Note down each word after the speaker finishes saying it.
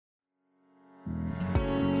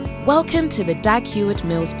Welcome to the Dag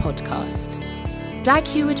Heward-Mills podcast. Dag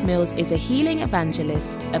Heward-Mills is a healing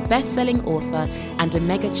evangelist, a best-selling author, and a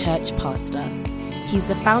mega-church pastor. He's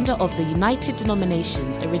the founder of the United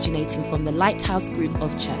Denominations, originating from the Lighthouse Group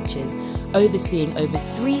of churches, overseeing over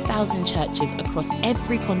 3,000 churches across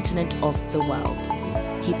every continent of the world.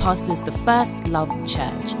 He pastors the First Love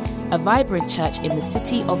Church, a vibrant church in the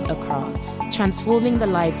city of Accra, transforming the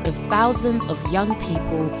lives of thousands of young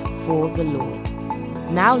people for the Lord.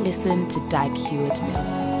 Now listen to Dag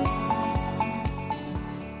Heward-Mills.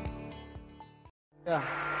 Yeah.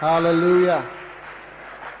 Hallelujah.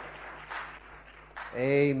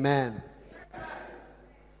 Amen.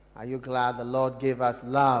 Are you glad the Lord gave us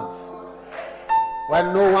love?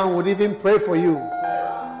 When no one would even pray for you,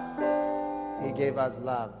 He gave us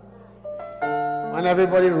love. When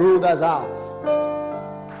everybody ruled us out,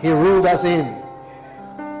 He ruled us in.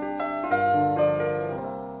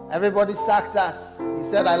 Everybody sacked us. He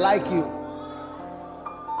said, I like you.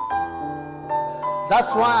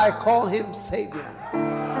 That's why I call Him Savior.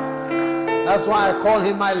 That's why I call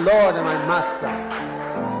Him my Lord and my Master.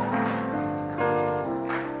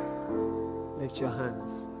 Lift your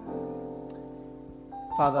hands.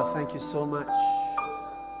 Father, thank you so much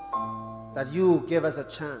that you gave us a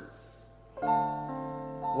chance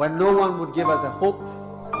when no one would give us a hope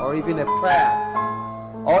or even a prayer,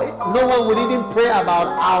 or no one would even pray about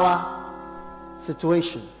our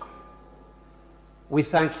situation. We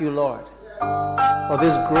thank you, Lord, for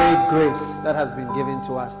this great grace that has been given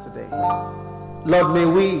to us today. Lord, may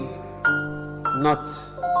we not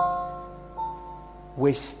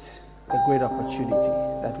waste the great opportunity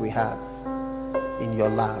that we have in your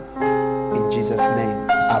love. In Jesus' name,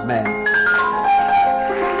 amen.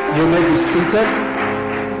 You may be seated.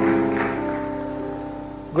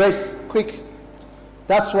 Grace, quick.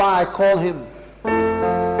 That's why I call him.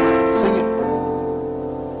 Sing it.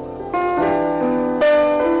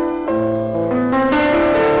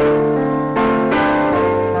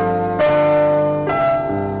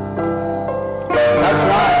 That's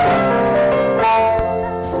why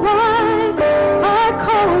I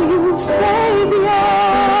call you Savior.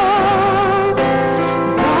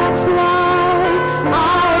 That's why I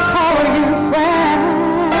call you friend.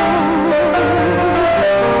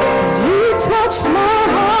 You touch my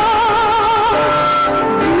heart,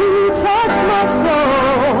 you touch my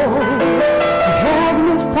soul, help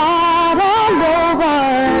me start all over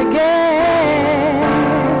again.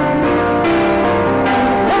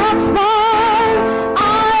 That's why I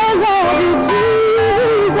love you,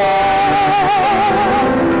 Jesus,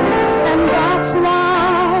 and that's why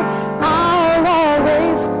I'll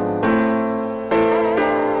always,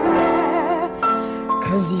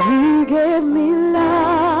 'cause you gave me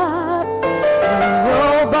love and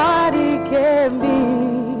nobody gave me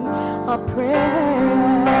a prayer.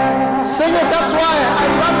 Sing it, that's why I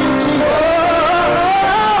love you, Jesus.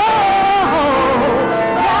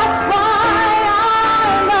 That's why I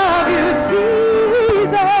love you,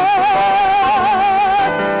 Jesus.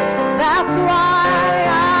 That's why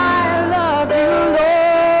I love you,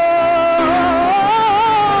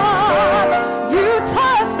 Lord. You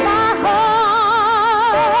touched my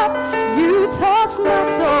heart, you touched my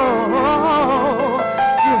soul,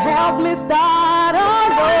 you helped me start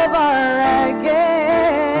all over again.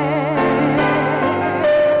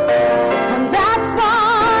 And that's why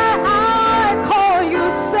I call you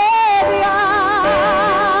Savior.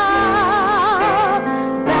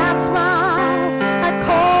 That's why I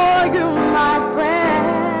call you my friend.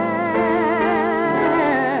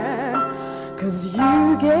 'Cause you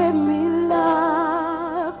gave me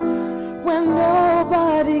love when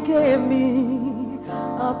nobody gave me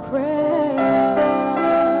a prayer.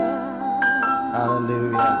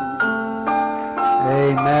 Hallelujah.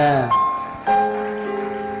 Amen.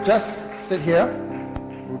 Just sit here.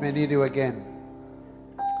 We may need you again.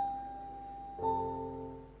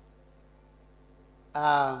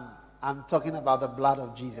 I'm talking about the blood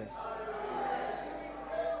of Jesus.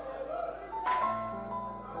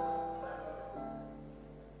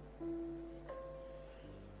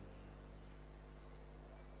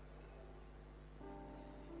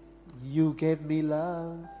 You gave me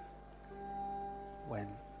love when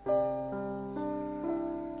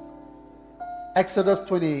Exodus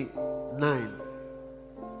 29.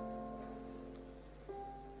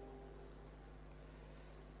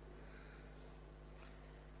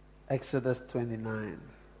 Exodus 29.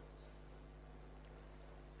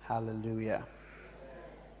 Hallelujah.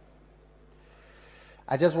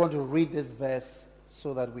 I just want to read this verse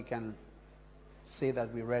so that we can say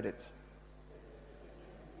that we read it.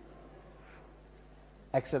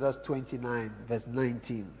 Exodus 29, verse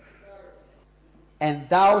 19. And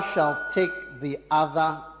thou shalt take the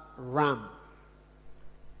other ram,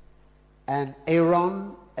 and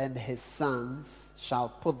Aaron and his sons shall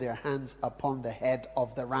put their hands upon the head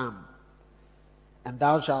of the ram, and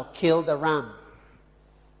thou shalt kill the ram.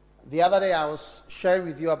 The other day I was sharing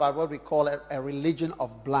with you about what we call a religion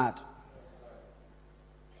of blood.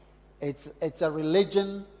 It's a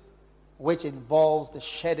religion which involves the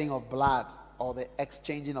shedding of blood or the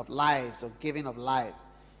exchanging of lives or giving of lives.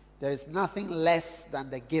 There is nothing less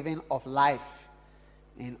than the giving of life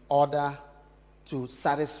in order to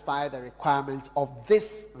satisfy the requirements of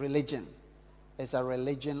this religion. It's a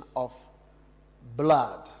religion of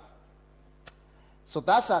blood. So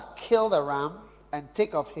thou shalt kill the ram and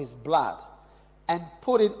take of his blood and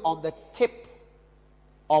put it on the tip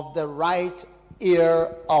of the right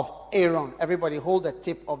ear of Aaron. Everybody hold the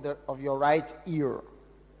tip of your right ear.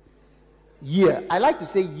 Year. I like to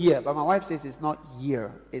say year, but my wife says it's not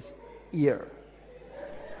year, it's ear.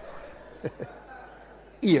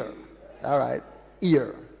 Ear. All right.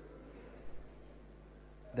 Ear.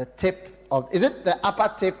 The tip of, is it the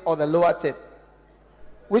upper tip or the lower tip?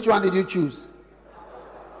 Which one did you choose?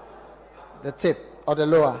 The tip or the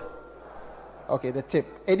lower? Okay, the tip.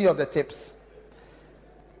 Any of the tips.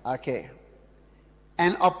 Okay.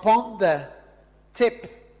 And upon the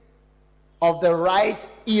tip of the right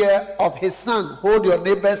ear of his son. Hold your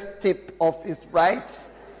neighbor's tip of his right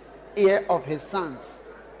ear of his sons.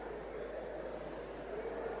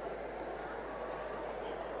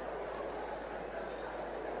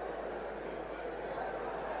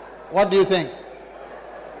 What do you think?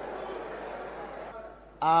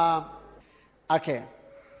 Okay.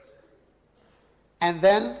 And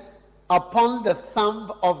then upon the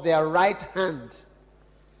thumb of their right hand.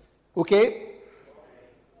 Okay?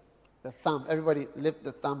 The thumb. Everybody lift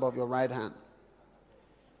the thumb of your right hand.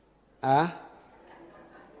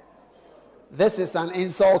 This is an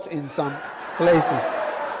insult in some places.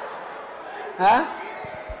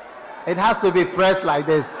 It has to be pressed like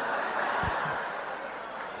this.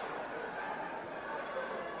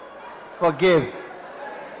 Forgive.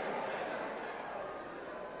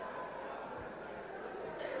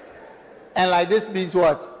 And like this means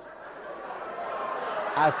what?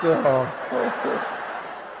 I feel.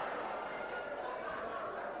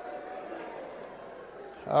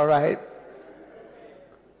 All right.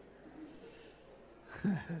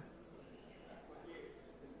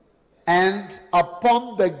 And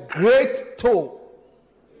upon the great toe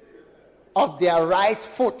of their right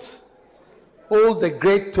foot, hold the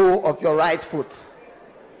great toe of your right foot.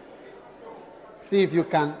 See if you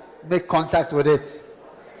can make contact with it.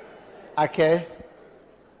 Okay?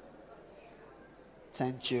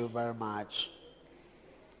 Thank you very much.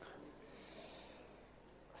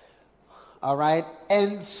 All right.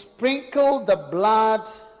 And sprinkle the blood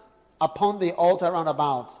upon the altar round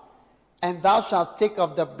about. And thou shalt take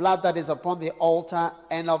of the blood that is upon the altar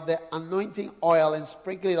and of the anointing oil and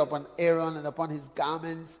sprinkle it upon Aaron and upon his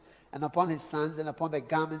garments and upon his sons and upon the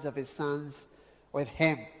garments of his sons with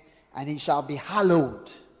him. And he shall be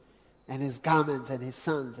hallowed, and his garments and his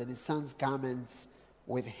sons' garments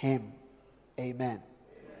with him. Amen.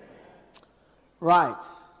 Right.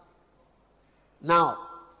 Now,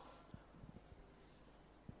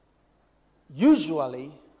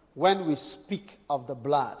 usually when we speak of the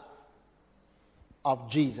blood of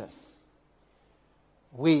Jesus,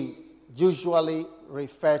 we usually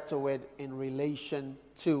refer to it in relation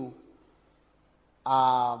to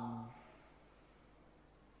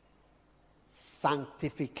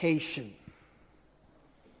sanctification,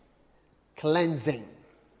 cleansing,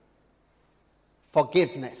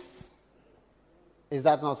 forgiveness. Is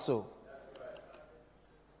that not so?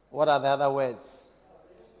 What are the other words?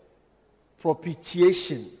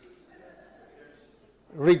 Propitiation,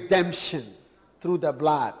 redemption through the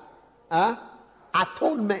blood,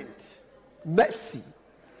 atonement, mercy,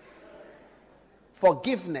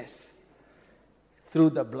 forgiveness through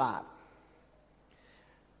the blood.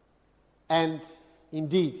 And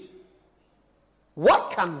indeed,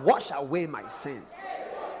 what can wash away my sins?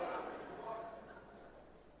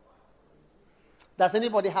 Does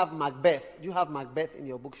anybody have Macbeth? Do you have Macbeth in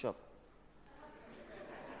your bookshop?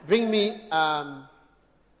 Bring me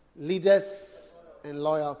Leaders and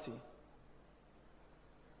Loyalty.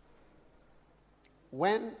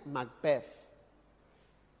 When Macbeth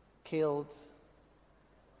killed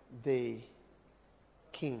the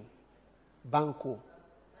king,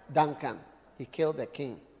 Duncan, he killed the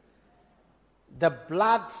king. The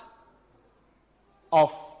blood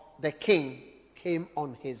of the king came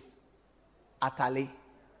on his atale.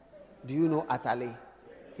 Do you know atale?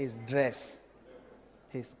 His dress,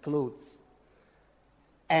 his clothes.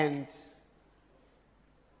 And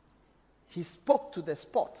he spoke to the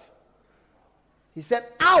spot. He said,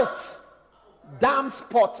 out, damn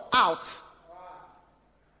spot, out.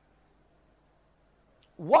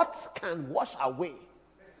 What can wash away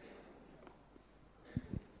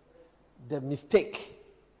the mistake?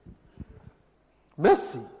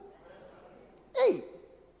 Mercy. Hey.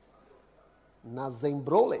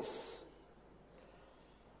 Nazembroles.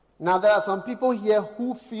 Now there are some people here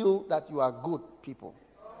who feel that you are good people.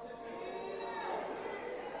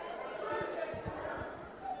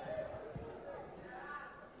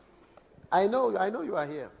 I know you are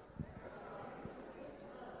here.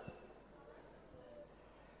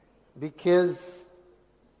 Because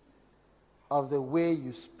of the way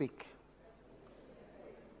you speak.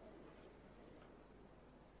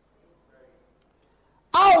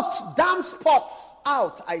 Out, damn spots,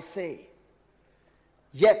 out, I say.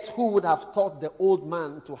 Yet who would have thought the old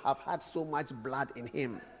man to have had so much blood in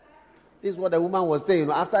him? This is what the woman was saying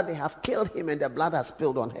after they have killed him and the blood has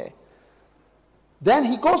spilled on her. Then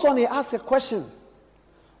he goes on, he asks a question.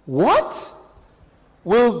 What?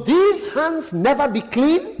 Will these hands never be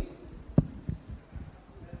clean?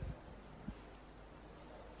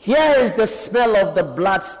 Here is the smell of the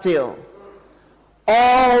blood still.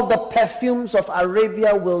 All the perfumes of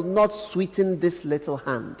Arabia will not sweeten this little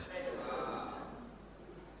hand.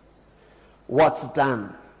 What's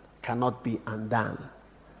done cannot be undone.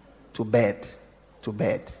 To bed, to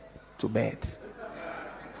bed, to bed.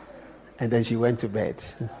 And then she went to bed.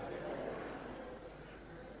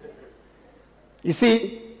 You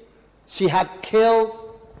see, she and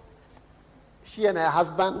her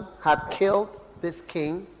husband had killed this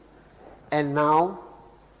king, and now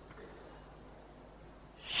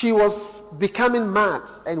she was becoming mad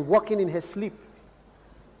and walking in her sleep.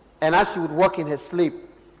 And as she would walk in her sleep,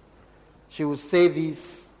 she would say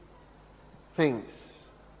these things.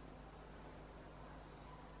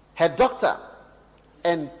 Her doctor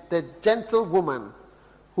and the gentle woman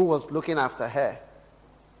who was looking after her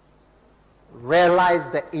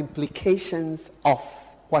realized the implications of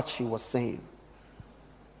what she was saying.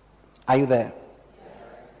 Are you there?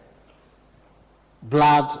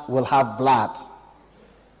 Blood will have blood.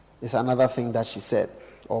 It's another thing that she said,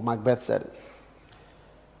 or Macbeth said it.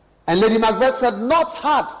 And Lady Macbeth said, not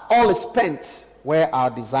hard, all is spent, where our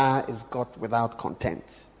desire is got without content.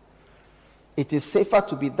 It is safer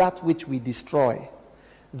to be that which we destroy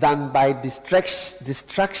than by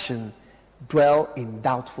distraction dwell in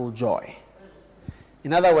doubtful joy.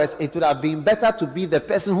 In other words, it would have been better to be the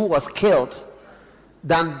person who was killed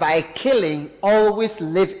than by killing always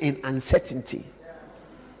live in uncertainty.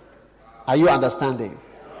 Are you understanding?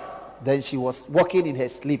 Then she was walking in her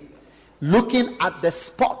sleep, looking at the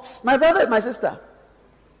spots. My brother, my sister.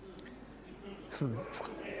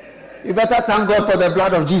 You better thank God for the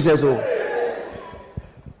blood of Jesus. Oh.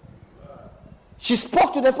 She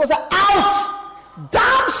spoke to the spot, said, out!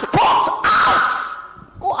 Damn spot, out!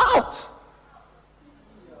 Go out!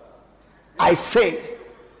 I say.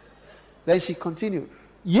 Then she continued,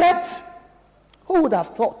 yet, who would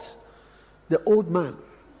have thought the old man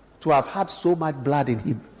to have had so much blood in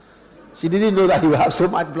him? She didn't know that he would have so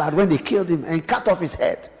much blood when they killed him and cut off his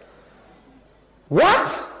head.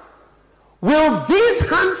 What? Will these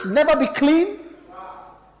hands never be clean?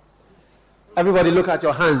 Everybody look at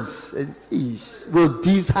your hands. Will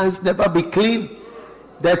these hands never be clean?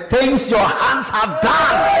 The things your hands have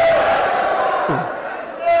done.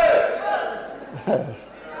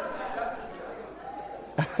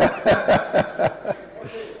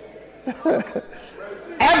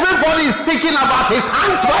 Everybody is thinking about his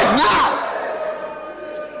hands right now.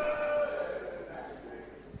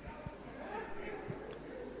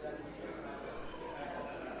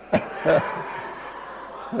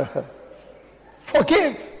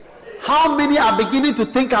 Forgive. How many are beginning to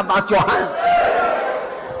think about your hands?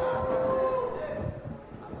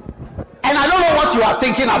 And I don't know what you are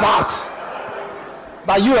thinking about,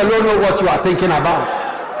 but you alone know what you are thinking about.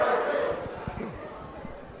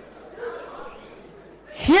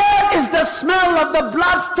 Here is the smell of the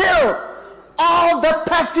blood still. All the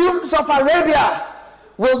perfumes of Arabia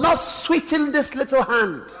will not sweeten this little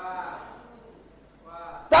hand.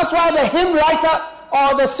 That's why the hymn writer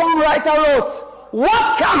or the songwriter wrote,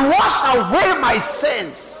 what can wash away my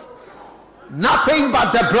sins? Nothing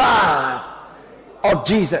but the blood of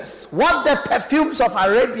Jesus. What the perfumes of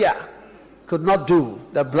Arabia could not do,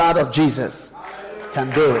 the blood of Jesus can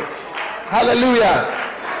do it. Hallelujah.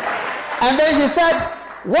 And then he said,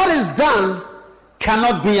 what is done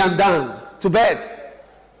cannot be undone. To bed,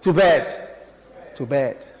 to bed, to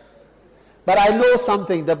bed. But I know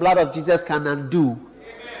something, the blood of Jesus can undo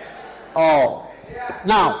all.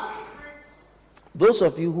 Now, Those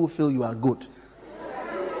of you who feel you are good.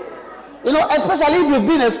 You know, especially if you've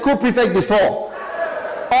been a school prefect before,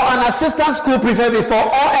 or an assistant school prefect before,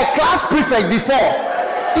 or a class prefect before.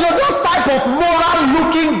 You know, those type of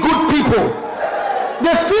moral-looking good people,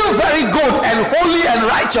 they feel very good and holy and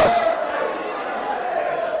righteous.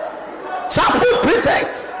 Chapel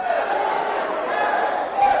prefect.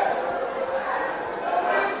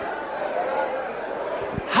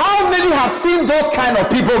 How many have seen those kind of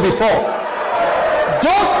people before?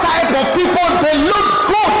 Those type of people, they look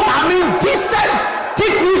good. I mean, decent,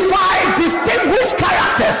 dignified, distinguished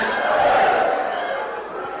characters.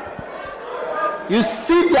 You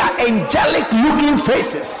see their angelic looking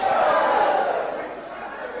faces.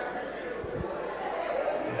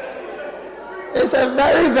 It's a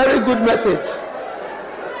very, very good message.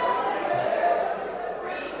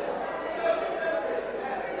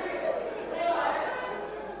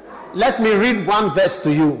 Let me read one verse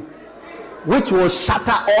to you, which will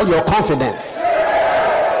shatter all your confidence.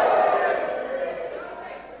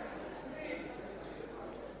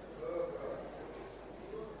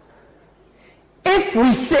 If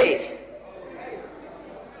we say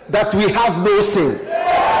that we have no sin,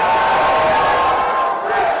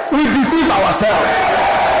 we deceive ourselves,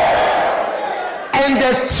 and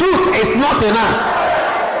the truth is not in us.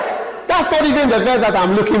 That's not even the verse that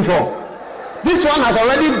I'm looking for. This one has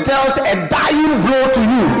already dealt a dying blow to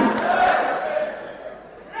you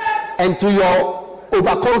and to your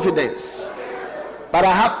overconfidence. But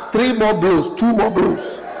I have 3 more blows, 2 more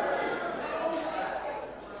blows.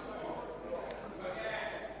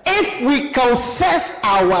 If we confess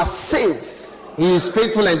our sins, he is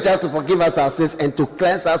faithful and just to forgive us our sins and to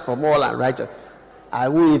cleanse us from all unrighteousness. I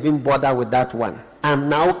won't even bother with that one. I'm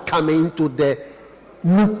now coming to the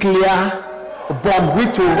nuclear bomb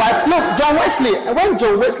which will wipe. Look, John Wesley, when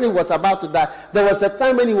John Wesley was about to die, there was a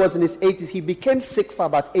time when he was in his 80s, he became sick for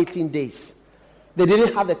about 18 days. They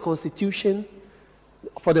didn't have a constitution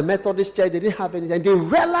for the Methodist Church. They didn't have anything. And they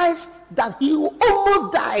realized that he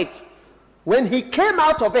almost died. When he came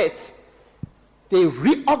out of it, they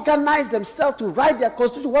reorganized themselves to write their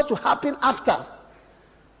constitution, what to happen after.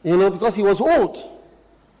 You know, because he was old.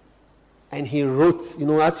 And he wrote, you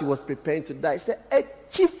know, as he was preparing to die, he said, a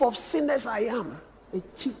chief of sinners I am. A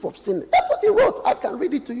chief of sinners. That's what he wrote. I can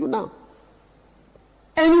read it to you now.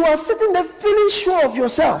 And you are sitting there feeling sure of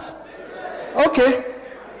yourself. Okay.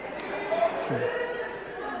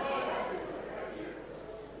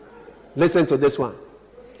 Listen to this one.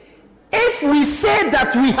 If we say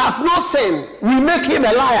that we have no sin, we make him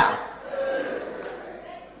a liar.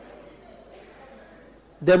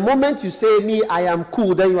 The moment you say, me, I am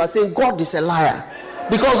cool, then you are saying God is a liar.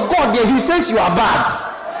 Because God, he says you are bad.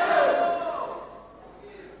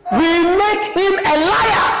 We make him a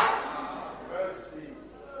liar.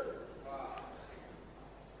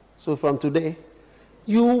 So from today,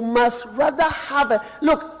 you must rather have a...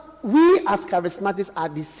 Look, we as charismatics are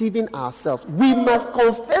deceiving ourselves. We must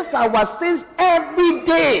confess our sins every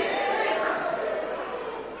day.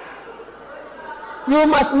 You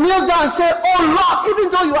must kneel down and say, oh Lord,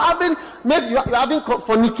 even though you haven't, maybe you haven't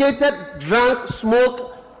fornicated, drank, smoked,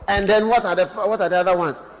 and then what are the other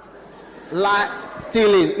ones? Lie,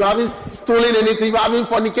 stealing. You haven't stolen anything, you haven't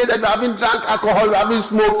fornicated, you haven't drank alcohol, you haven't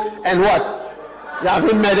smoked, and what? You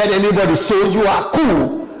haven't murdered anybody, so you are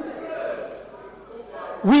cool.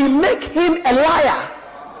 We make him a liar.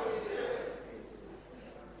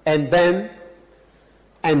 And then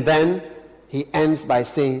he ends by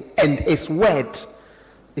saying, and his word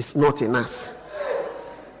is not in us.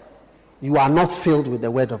 You are not filled with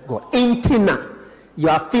the word of God. In Tina, you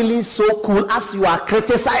are feeling so cool as you are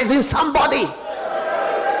criticizing somebody.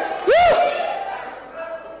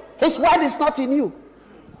 His word is not in you.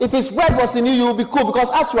 If his word was in you, you will be cool,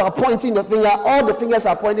 because as you are pointing the finger, all the fingers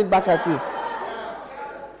are pointing back at you.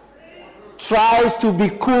 Try to be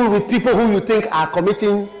cool with people who you think are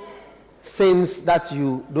committing sins that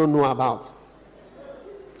you don't know about.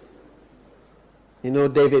 You know,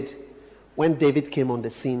 David, when David came on the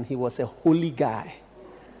scene, he was a holy guy,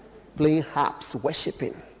 playing harps,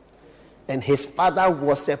 worshiping. And his father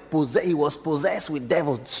was he was possessed with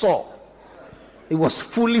devils, Saul. He was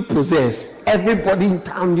fully possessed. Everybody in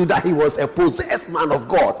town knew that he was a possessed man of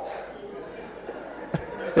God.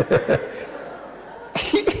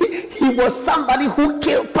 He was somebody who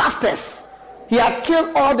killed pastors. He had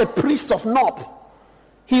killed all the priests of Nob.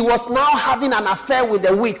 He was now having an affair with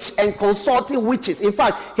a witch and consulting witches. In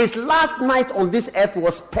fact, his last night on this earth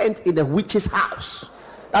was spent in a witch's house.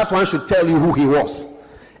 That one should tell you who he was.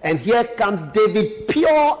 And here comes David,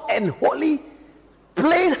 pure and holy,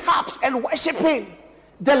 playing harps and worshiping.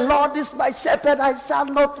 The Lord is my shepherd, I shall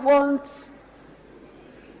not want.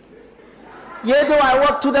 Yea, though I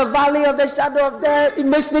walk to the valley of the shadow of death, it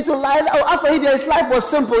makes me to lie down. As for him, his life was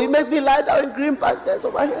simple. It makes me lie down in green pastures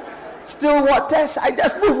over here. Still waters. I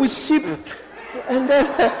just move with sheep. And then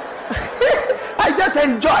I just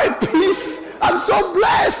enjoy peace. I'm so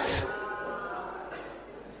blessed.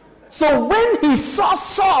 So when he saw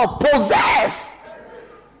Saul possessed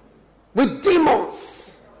with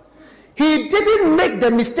demons, he didn't make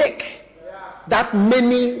the mistake that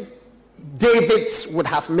many Davids would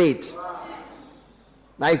have made.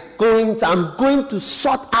 Like I'm going to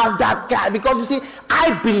sort out that guy, because you see,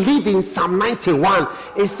 I believe in Psalm 91.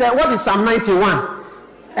 It said, what is Psalm 91?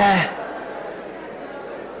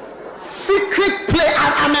 Secret place.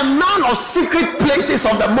 I'm a man of secret places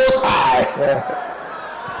of the Most High.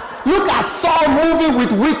 Look at Saul moving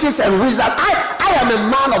with witches and wizards. I am a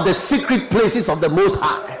man of the secret places of the Most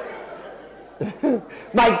High.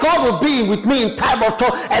 My God will be with me in time of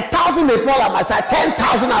trouble. 1,000 may fall at my side,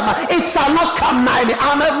 10,000 at my. It shall not come nigh me.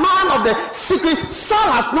 I'm a man of the secret.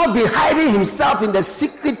 Saul has not been hiding himself in the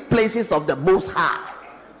secret places of the Most High.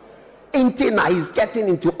 Until now he's getting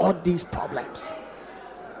into all these problems.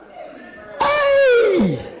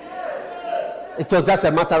 Hey! It was just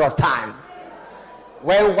a matter of time.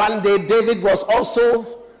 When one day David was also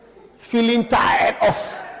feeling tired of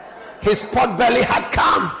his pot belly had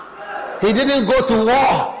come. He didn't go to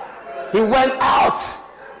war. He went out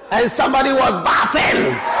and somebody was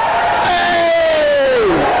bathing. Hey!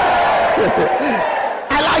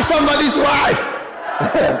 I like somebody's wife.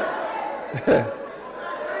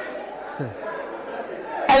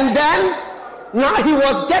 And then now he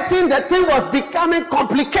was getting, the thing was becoming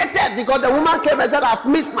complicated because the woman came and said, I've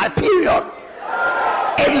missed my period.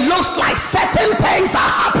 It looks like certain things are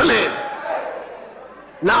happening.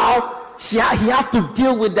 Now he has to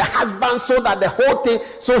deal with the husband, so that the whole thing,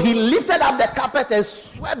 so he lifted up the carpet and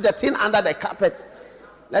swept the thing under the carpet.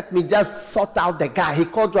 Let me just sort out the guy. He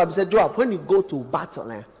called Joab and said, Joab, when you go to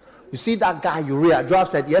battle, you see that guy Uriah? Joab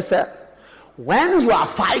said, yes, sir. When you are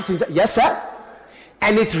fighting, yes, sir.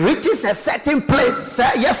 And it reaches a certain place,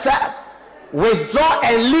 sir, yes, sir. Withdraw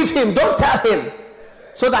and leave him. Don't tell him.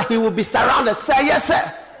 So that he will be surrounded. Say yes,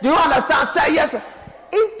 sir. Do you understand? Say yes, sir.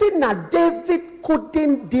 Ain't David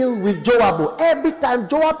couldn't deal with Joab. Every time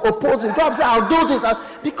Joab opposed him, Joab said, I'll do this.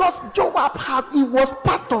 Because Joab it was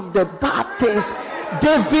part of the bad things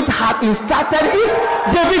David had instructed. If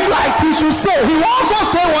David likes, he should say. He will also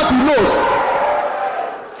say what he knows.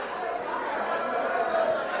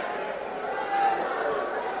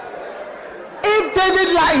 If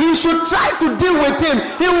David likes, he should try to deal with him.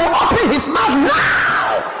 He will open his mouth now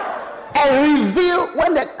and reveal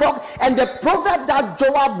when the and the proverb that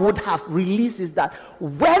Joab would have released is that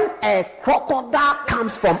when a crocodile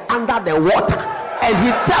comes from under the water and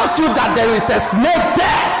he tells you that there is a snake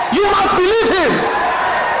there, you must believe him.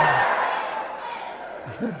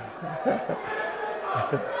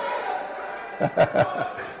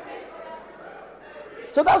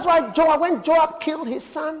 So that's why when Joab killed his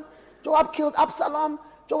son, Joab killed Absalom,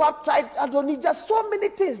 Joab tried Adonijah, so many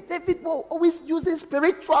things. David was always using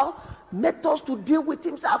spiritual methods to deal with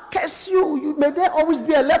him. I'll curse you. May there always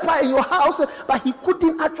be a leper in your house. But he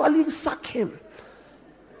couldn't actually sack him.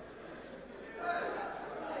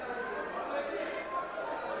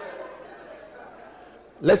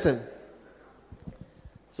 Listen.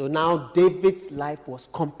 So now David's life was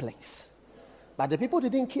complex. But the people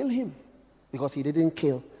didn't kill him because he didn't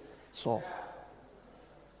kill Saul.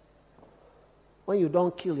 When you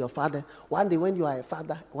don't kill your father, one day when you are a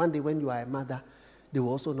father, one day when you are a mother, they will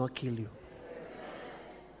also not kill you.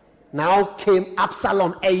 Now came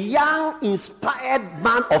Absalom, a young, inspired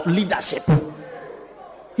man of leadership.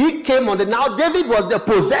 He came on now David was the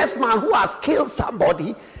possessed man who has killed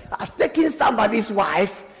somebody, has taken somebody's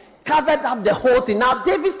wife, covered up the whole thing. Now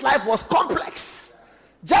David's life was complex.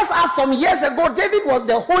 Just as some years ago, David was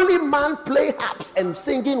the holy man playing harps and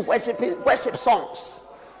singing worship songs.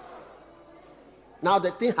 Now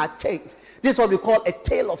the thing had changed. This is what we call a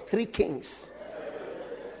tale of three kings.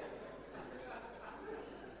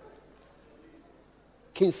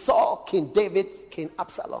 King Saul, King David, King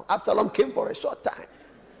Absalom. Absalom came for a short time.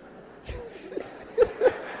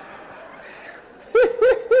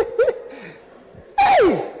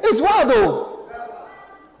 Hey, it's wild though.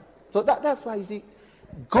 So that's why you see,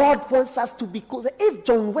 God wants us to be closer. If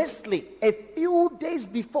John Wesley, a few days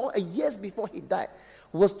before, years before he died,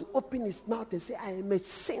 was to open his mouth and say, I am a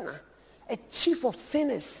sinner, a chief of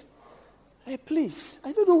sinners. Hey, please,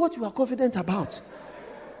 I don't know what you are confident about.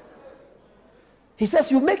 He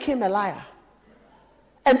says, you make him a liar.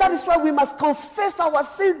 And that is why we must confess our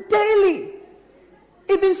sins daily.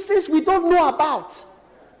 Even sins we don't know about.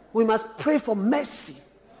 We must pray for mercy.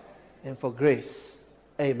 and for grace.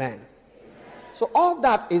 Amen. So all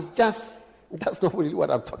that is just, that's not really what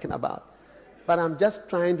I'm talking about. But I'm just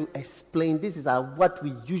trying to explain this is what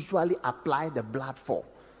we usually apply the blood for.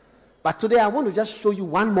 But today I want to just show you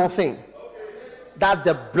one more thing that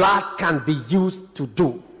the blood can be used to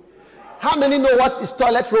do. How many know what is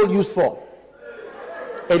toilet roll used for?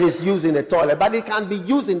 It is used in the toilet, but it can be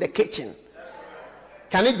used in the kitchen.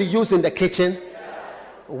 Can it be used in the kitchen?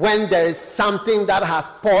 When there is something that has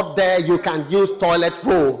poured there, you can use toilet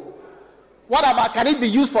roll. What about, can it be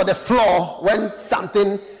used for the floor when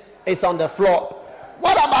something is on the floor?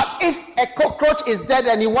 What about if a cockroach is dead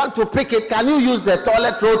and you want to pick it? Can you use the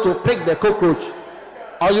toilet roll to pick the cockroach?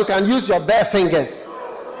 Or you can use your bare fingers?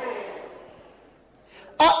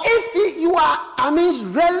 Or if you are,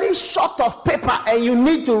 really short of paper and you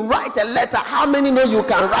need to write a letter, how many know you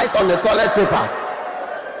can write on the toilet paper?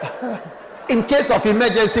 In case of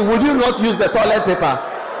emergency, would you not use the toilet paper?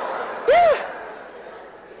 Yeah.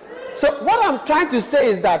 So what I'm trying to say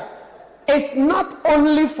is that it's not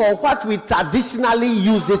only for what we traditionally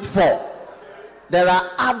use it for. There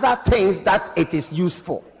are other things that it is used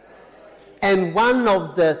for. And one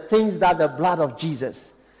of the things that the blood of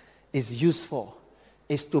Jesus is used for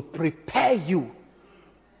is to prepare you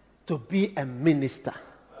to be a minister.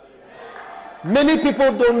 Many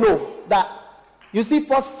people don't know that. You see,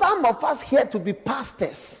 for some of us here to be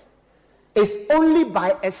pastors, it's only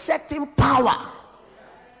by a certain power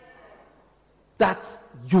that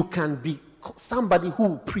you can be somebody who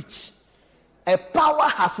will preach. A power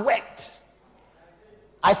has worked.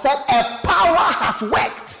 I said a power has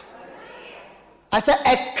worked. I said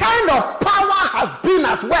a kind of power has been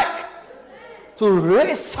at work to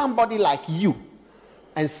raise somebody like you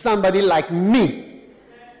and somebody like me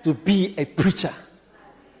to be a preacher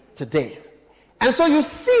today. And so you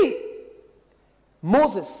see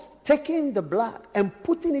Moses taking the blood and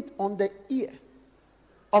putting it on the ear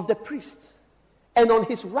of the priest and on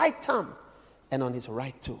his right thumb and on his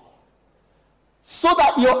right toe, so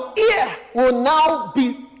that your ear will now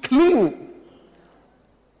be clean.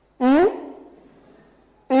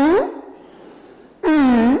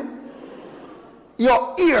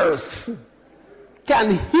 Your ears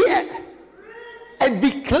can hear and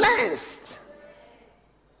be cleansed.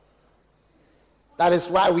 That is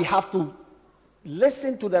why we have to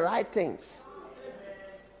listen to the right things.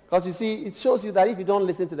 Because you see, it shows you that if you don't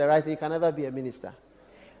listen to the right thing, you can never be a minister.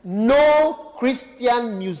 No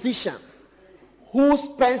Christian musician who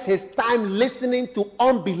spends his time listening to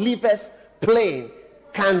unbelievers playing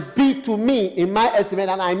can be, to me, in my estimate,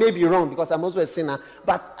 and I may be wrong because I'm also a sinner,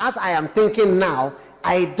 but as I am thinking now,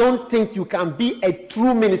 I don't think you can be a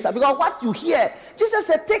true minister. Because what you hear, Jesus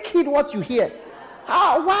said, take heed what you hear.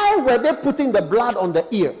 Why were they putting the blood on the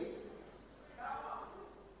ear?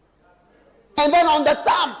 And then on the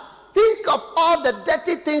thumb, think of all the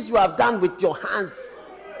dirty things you have done with your hands.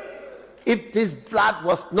 If this blood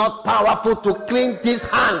was not powerful to clean this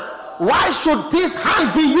hand, why should this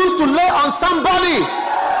hand be used to lay on somebody?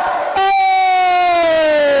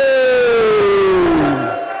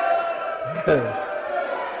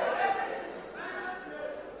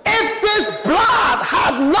 If this blood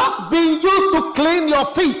had not been used to clean your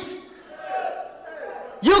feet,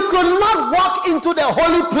 you could not walk into the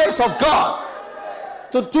holy place of God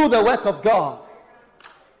to do the work of God.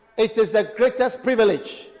 It is the greatest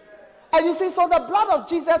privilege. And you see, so the blood of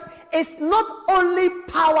Jesus is not only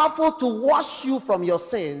powerful to wash you from your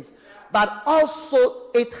sins, but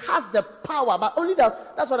also it has the power. But only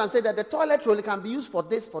that's what I'm saying, that the toilet roll can be used for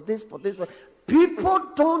this, for this, for this. People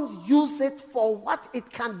don't use it for what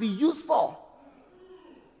it can be used for.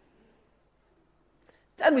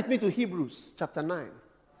 Turn with me to Hebrews chapter 9.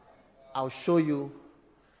 I'll show you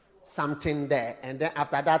something there. And then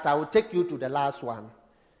after that, I will take you to the last one.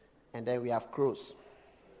 And then we have closed.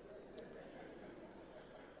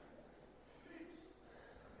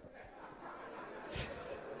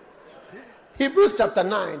 Hebrews chapter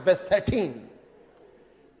 9, verse 13.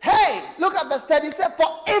 Hey, look at verse 13. It said,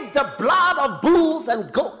 for if the blood of bulls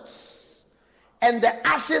and goats and the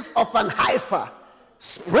ashes of an heifer,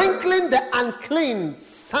 sprinkling the unclean,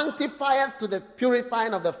 sanctifieth to the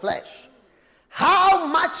purifying of the flesh, how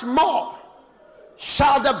much more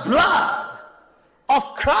shall the blood of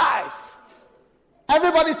Christ?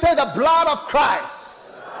 Everybody say the blood of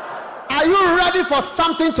Christ. Are you ready for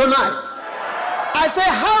something tonight? I say,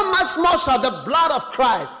 how much more shall the blood of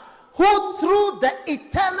Christ, who through the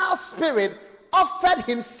eternal Spirit offered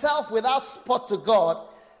himself without spot to God,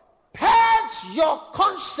 purge your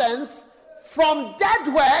conscience from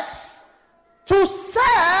dead works to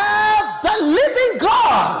serve the living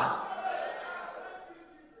God?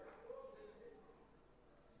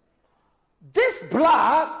 this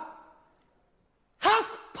blood has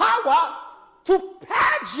power to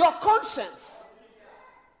purge your conscience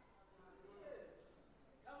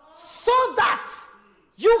so that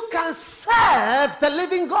you can serve the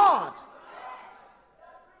living God.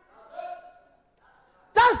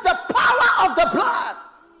 That's the power of the blood.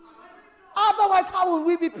 Otherwise, how will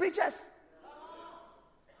we be preachers?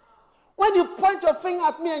 When you point your finger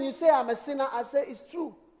at me and you say I'm a sinner, I say it's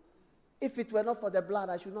true. If it were not for the blood,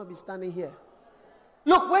 I should not be standing here.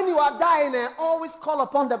 Look, when you are dying, always call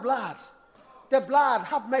upon the blood. The blood,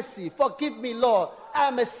 have mercy. Forgive me, Lord. I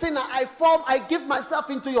am a sinner. I give myself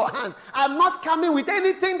into your hand. I'm not coming with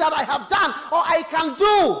anything that I have done or I can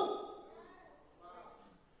do.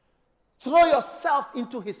 Throw yourself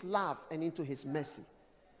into his love and into his mercy.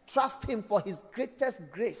 Trust him for his greatest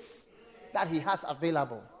grace that he has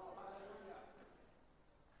available.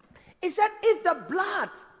 He said, if the blood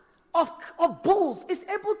of bulls is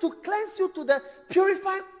able to cleanse you to the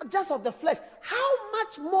purifying just of the flesh, how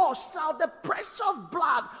much more shall the precious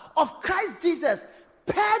blood of Christ Jesus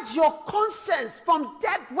purge your conscience from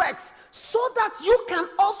dead works so that you can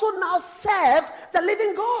also now serve the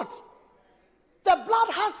living God? The blood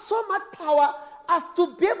has so much power as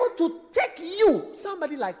to be able to take you,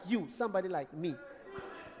 somebody like me,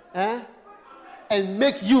 and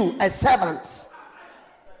make you a servant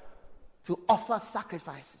to offer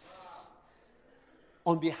sacrifices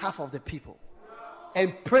on behalf of the people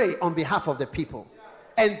and pray on behalf of the people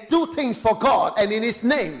and do things for God and in his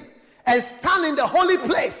name and stand in the holy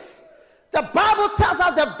place. The Bible tells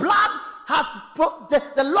us the blood has,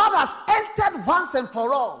 the Lord has entered once and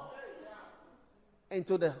for all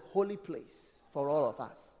into the holy place for all of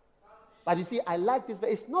us. But you see, I like this, but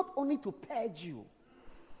it's not only to purge you,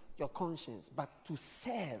 your conscience, but to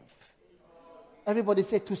serve. Everybody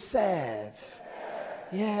say to serve.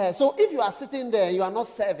 Yeah, so if you are sitting there, you are not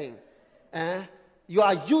serving. You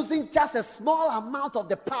are using just a small amount of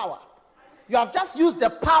the power. You have just used the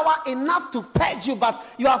power enough to purge you, but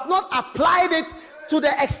you have not applied it to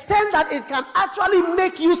the extent that it can actually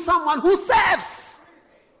make you someone who serves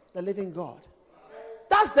the living God.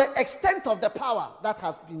 That's the extent of the power that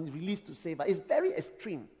has been released to save us. It's very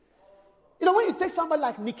extreme. You know, when you take somebody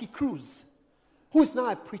like Nicky Cruz, who is now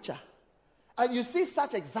a preacher, and you see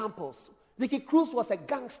such examples. Nicky Cruz was a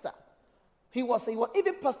gangster. He was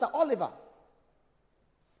even Pastor Oliver.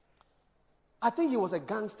 I think he was a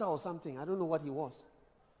gangster or something. I don't know what he was.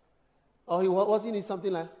 Or wasn't he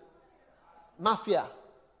something like mafia?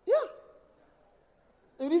 Yeah.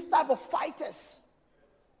 And this type of fighters.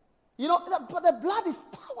 You know, but the blood is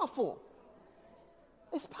powerful.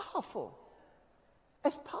 It's powerful.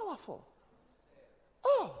 It's powerful.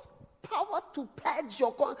 Oh, power to purge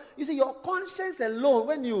your conscience. You see, your conscience alone,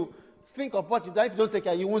 when you think of what you've done, if you don't take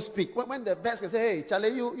care, you won't speak. When the best can say, hey, Charlie,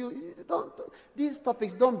 you don't, these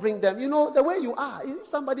topics, don't bring them. You know, the way you are, if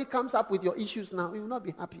somebody comes up with your issues now, you will not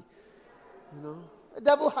be happy. You know, the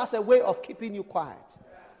devil has a way of keeping you quiet.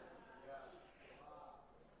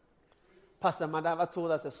 Pastor Madava told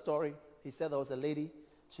us a story. He said there was a lady,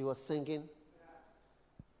 she was singing.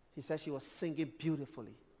 He said she was singing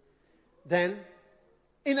beautifully. Then,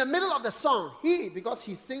 in the middle of the song, because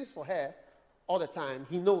he sings for her all the time,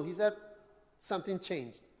 he said something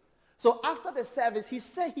changed. So after the service, he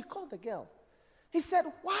called the girl. He said,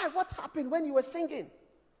 why? What happened when you were singing?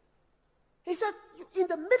 He said, in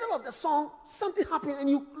the middle of the song, something happened and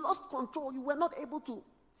you lost control. You were not able to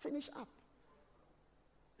finish up.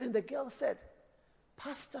 And the girl said,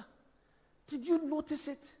 Pastor, did you notice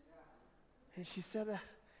it? And he said,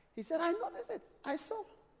 I noticed it. I saw.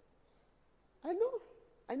 I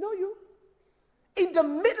know you. In the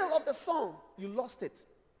middle of the song, you lost it.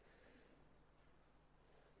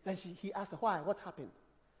 Then he asked her, why? What happened?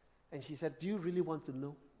 And she said, do you really want to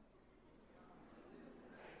know?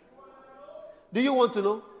 Do you want to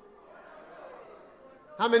know?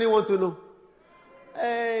 How many want to know?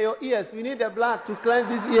 Hey, your ears. We need the blood to cleanse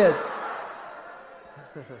these ears.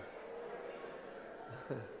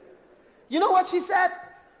 You know what she said?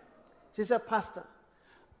 She said, Pastor,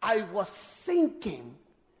 I was singing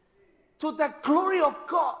to the glory of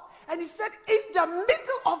God. And he said, in the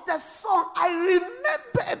middle of the song, I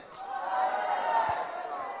remembered.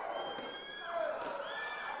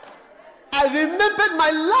 I remembered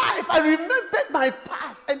my life. I remembered my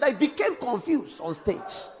past. And I became confused on stage.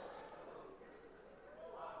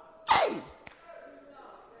 Hey!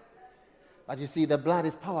 But you see, the blood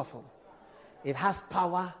is powerful. It has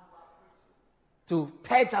power to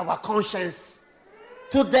purge our conscience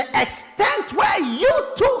to the extent where you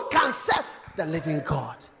too can serve the living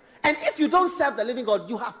God. And if you don't serve the living God,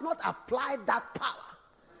 you have not applied that power.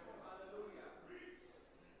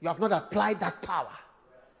 You have not applied that power.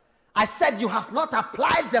 I said you have not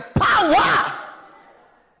applied the power.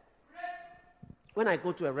 When I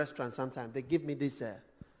go to a restaurant sometimes, they give me this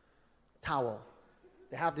towel.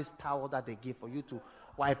 They have this towel that they give for you to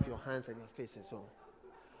wipe your hands and your face and so on.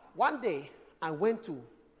 One day, I went to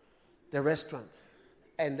the restaurant,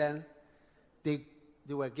 and then they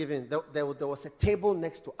were giving, there was a table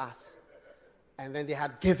next to us, and then they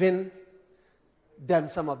had given them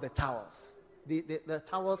some of the towels. The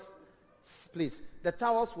towels, please, the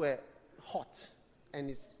towels were hot, and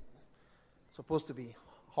it's supposed to be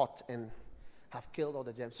hot and have killed all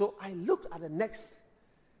the germs. So I looked at the next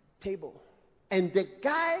table, and the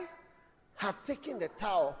guy had taken the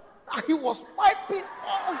towel, and he was wiping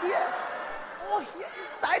all here,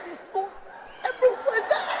 inside his nose, everywhere.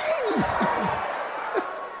 Hey!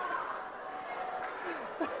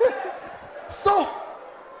 So,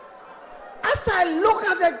 as I look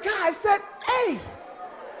at the guy, I said, hey,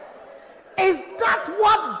 is that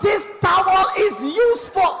what this towel is used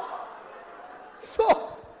for?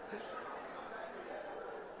 So,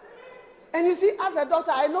 and you see, as a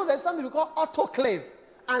doctor, I know there's something we call autoclave.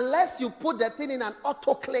 Unless you put the thing in an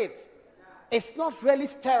autoclave, it's not really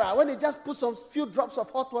sterile. When you just put some few drops of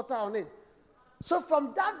hot water on it. So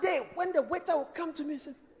from that day, when the waiter will come to me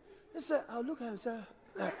and say, I'll look at him and say,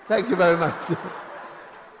 thank you very much.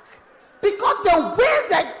 Because the way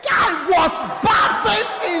the guy was bathing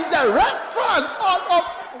in the restaurant, all of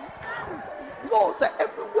nose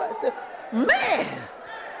everywhere, I said, man,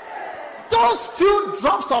 those few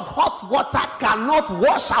drops of hot water cannot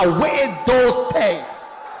wash away those things.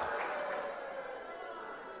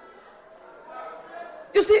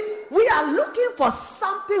 You see, we are looking for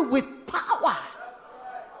something with power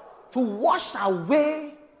to wash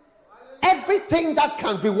away everything that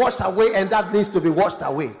can be washed away and that needs to be washed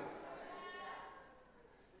away.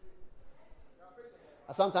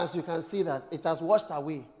 And sometimes you can see that it has washed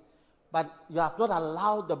away, but you have not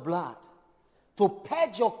allowed the blood to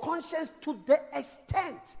purge your conscience to the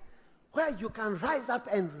extent where you can rise up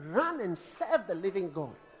and run and serve the living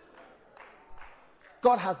God.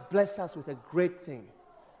 God has blessed us with a great thing.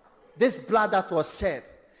 This blood that was shed,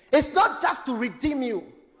 it's not just to redeem you,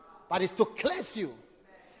 but it's to cleanse you.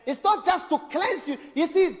 It's not just to cleanse you. You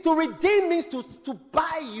see, to redeem means to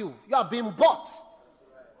buy you. You are being bought.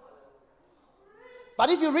 But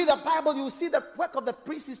if you read the Bible, you see the work of the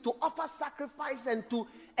priest is to offer sacrifice and to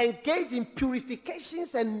engage in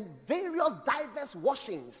purifications and various diverse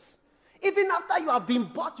washings. Even after you have been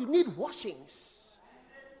bought, you need washings.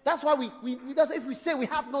 That's why if we say we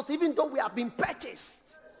have no sin, even though we have been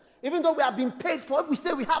purchased, even though we have been paid for, if we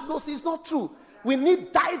say we have no sin, it's not true. We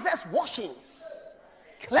need diverse washings,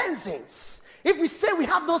 cleansings. If we say we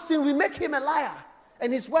have no sin, we make him a liar.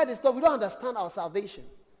 And his word is not, we don't understand our salvation.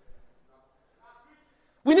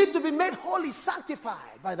 We need to be made holy,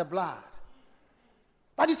 sanctified by the blood.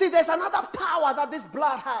 But you see, there's another power that this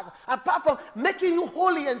blood has. Apart from making you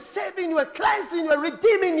holy and saving you and cleansing you and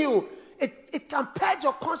redeeming you, it can purge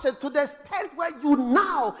your conscience to the extent where you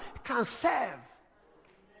now can serve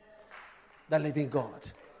the living God.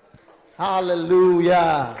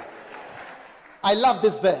 Hallelujah. I love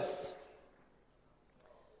this verse.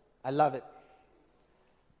 I love it.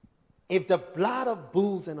 If the blood of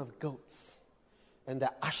bulls and of goats and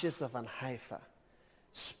the ashes of an heifer,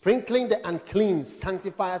 sprinkling the unclean,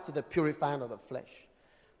 sanctifieth to the purifying of the flesh,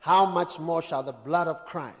 how much more shall the blood of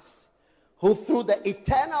Christ, who through the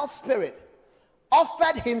eternal Spirit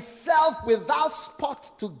offered himself without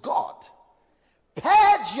spot to God,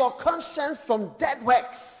 purge your conscience from dead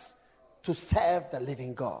works to serve the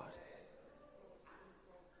living God.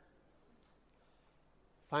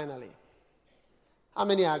 Finally, how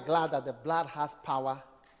many are glad that the blood has power?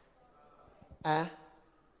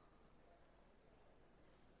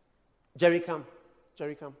 Jerry, come.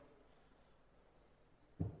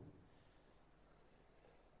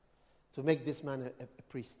 To make this man a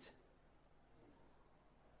priest.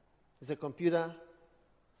 He's a computer,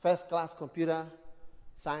 first-class computer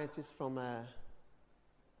scientist from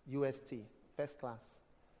UST. First class.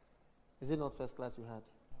 Is it not first class you had?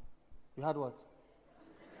 You had what?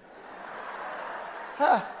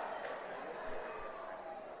 Huh.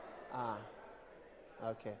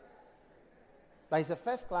 Okay. But he's a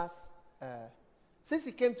first class. Since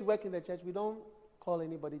he came to work in the church, we don't call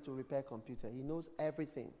anybody to repair a computer. He knows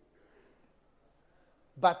everything.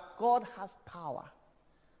 But God has power,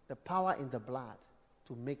 the power in the blood,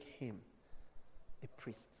 to make him a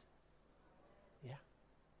priest. Yeah.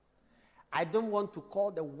 I don't want to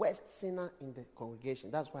call the worst sinner in the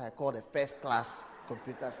congregation. That's why I call the first class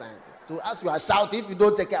computer scientist. So as you are shouting, if you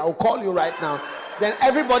don't take it, I'll call you right now. Then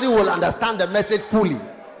everybody will understand the message fully.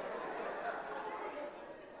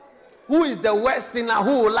 who is the worst sinner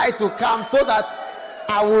who would like to come so that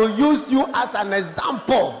I will use you as an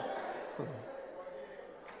example.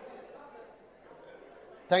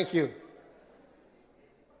 Thank you.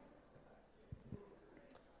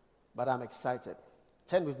 But I'm excited.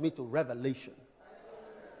 Turn with me to Revelation.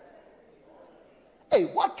 Hey,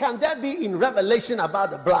 what can there be in Revelation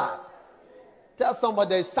about the blood? Tell somebody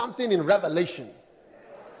there's something in Revelation.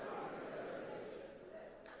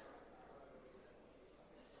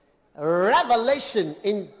 Revelation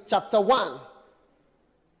in chapter 1.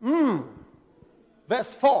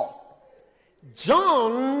 Verse 4.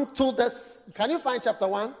 John to the... Can you find chapter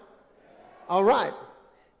 1? All right.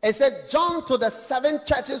 It said, John to the 7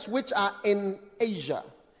 churches which are in Asia.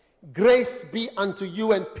 Grace be unto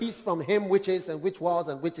you and peace from him which is and which was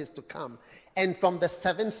and which is to come, and from the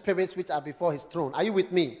 7 spirits which are before his throne. Are you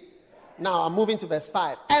with me? Now I'm moving to verse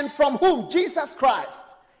 5. And from whom? Jesus Christ,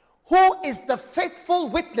 who is the faithful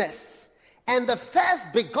witness and the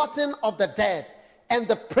first begotten of the dead and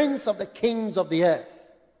the prince of the kings of the earth.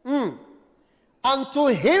 Unto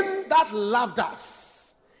him that loved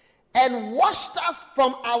us and washed us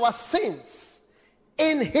from our sins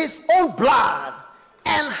in his own blood,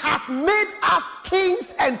 and hath made us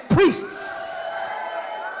kings and priests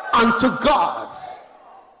unto God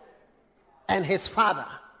and his Father.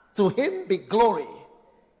 To him be glory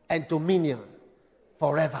and dominion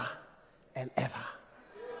forever and ever.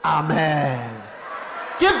 Amen.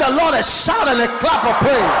 Give the Lord a shout and a clap of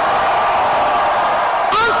praise.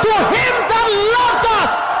 Unto him that loved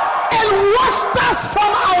us and washed us from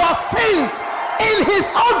our sins in his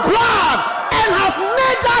own blood, and has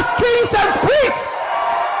made us kings and priests.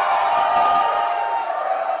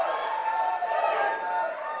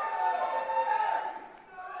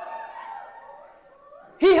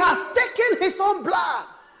 He has taken his own blood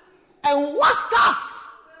and washed us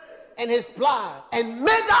in his blood and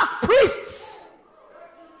made us priests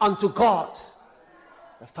unto God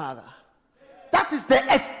the Father. That is the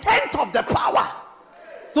extent of the power,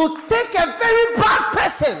 to take a very bad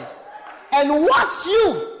person and wash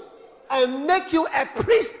you and make you a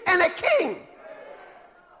priest and a king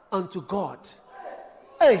unto God.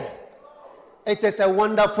 Hey, it is a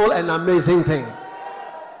wonderful and amazing thing.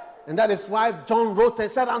 And that is why John wrote and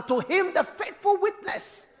said, unto him the faithful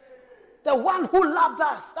witness, the one who loved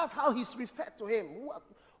us. That's how he's referred to him,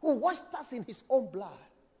 who washed us in his own blood.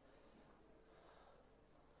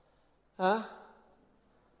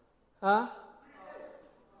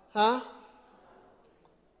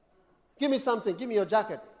 Give me something. Give me your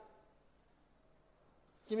jacket.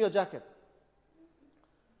 Give me your jacket.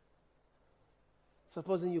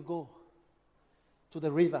 Supposing you go to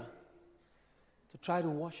the river to try to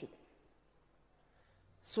wash it.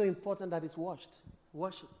 So important that it's washed.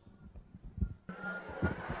 Wash it.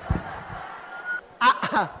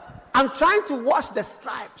 I'm trying to wash the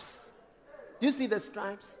stripes. Do you see the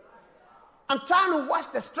stripes? I'm trying to wash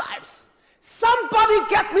the stripes. Somebody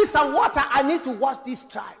get me some water. I need to wash these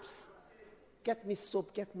stripes. Get me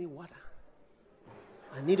soap. Get me water.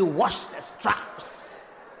 I need to wash the stripes.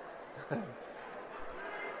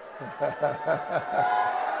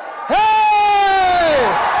 Hey!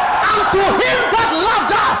 Unto him that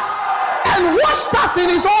loved us and washed us in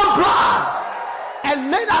his own blood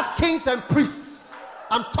and made us kings and priests.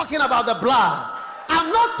 I'm talking about the blood. I'm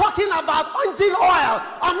not talking about engine oil.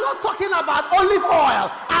 I'm not talking about olive oil.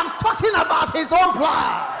 I'm talking about his own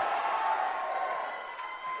blood.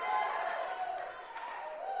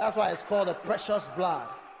 That's why it's called the precious blood.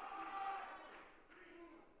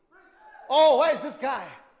 Oh, where is this guy?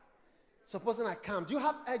 Supposing I come. Do you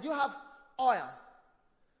have oil?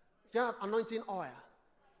 Do you have anointing oil?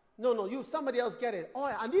 No, somebody else get it.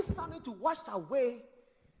 Oil. I need something to wash away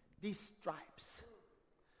these stripes.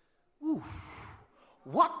 Ooh.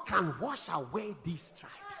 What can wash away these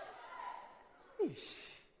stripes?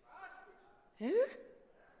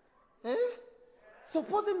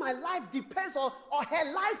 Supposing my life depends or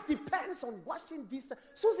her life depends on washing these stripes.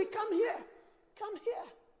 Susie, come here. Come here.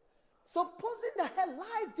 Supposing that her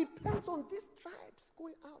life depends on these stripes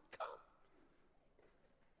going out. Come.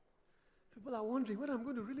 People are wondering when I'm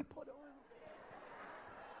going to really pour the oil.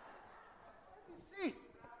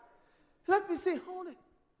 Let me see. Hold it.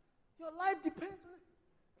 Your life depends on it.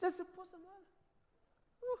 There's a person.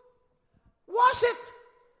 Wash it.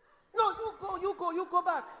 No, you go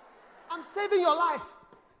back. I'm saving your life.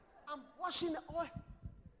 I'm washing the oil.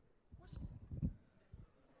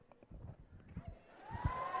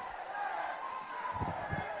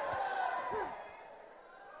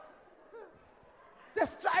 The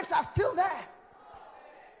stripes are still there.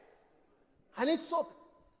 I need soap.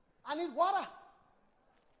 I need water.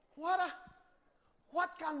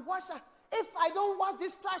 What can wash her? If I don't wash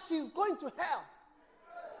this trash, she's going to hell.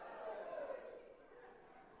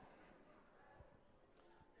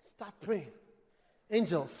 Start praying.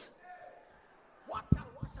 Angels, what can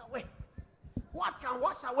wash away? What can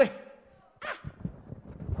wash away? Ah.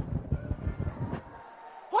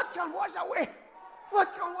 What can wash away?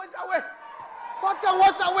 What can wash away? What can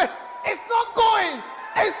wash away? It's not going.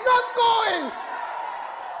 It's not going.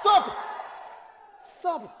 Stop.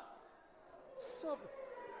 Stop. Stop.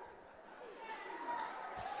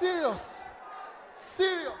 Serious.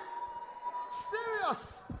 Serious. Serious.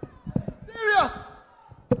 Serious.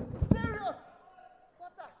 Serious.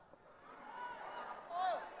 Water.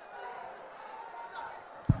 Oil.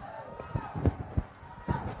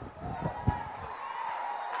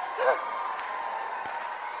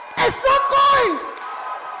 It's not going.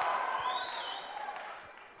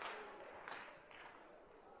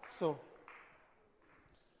 So,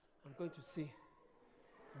 I'm going to see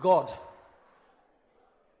God.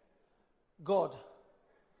 God,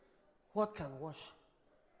 what can wash?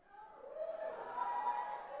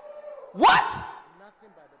 What?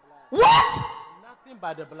 Nothing but the blood. What? Nothing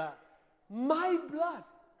but the blood. My blood.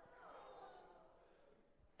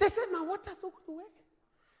 They said my water's not going to work.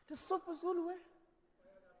 The soap was going to work.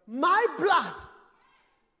 My blood.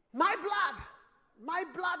 My blood. My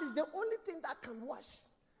blood is the only thing that can wash.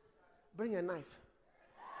 Bring a knife.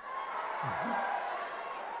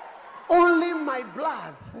 Only my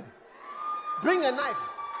blood. Bring a knife.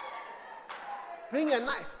 Bring a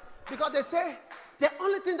knife. Because they say the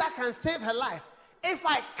only thing that can save her life, if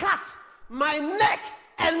I cut my neck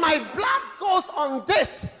and my blood goes on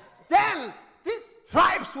this, then these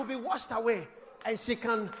stripes will be washed away and she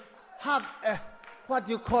can have what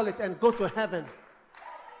do you call it, and go to heaven.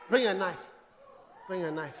 Bring a knife. Bring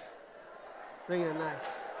a knife. Bring a knife.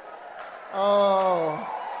 Oh,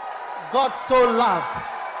 God so loved.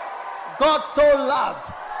 God so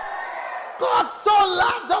loved. God so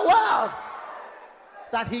loved the world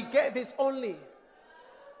that he gave his only.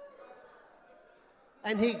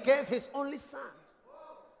 And he gave his only son.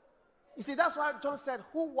 You see, that's why John said,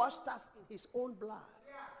 who washed us in his own blood?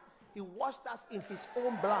 He washed us in his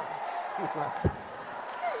own blood. It's like,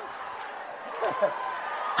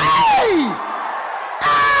 hey!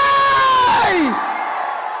 Hey!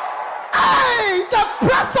 Hey! The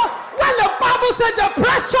precious, when the Bible said the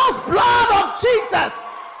precious blood of Jesus,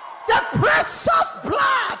 the precious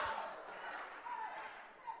blood.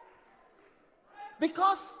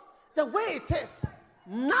 Because the way it is,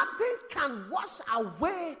 nothing can wash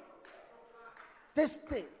away this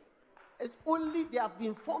thing. It's only, they have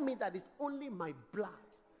informed me that it's only my blood.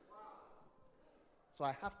 So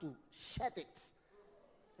I have to shed it.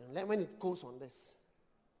 And then when it goes on this.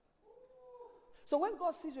 So when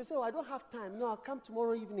God sees you, say, oh, I don't have time. No, I'll come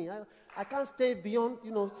tomorrow evening. I can't stay beyond,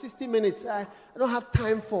 60 minutes. I don't have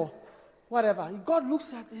time for whatever. God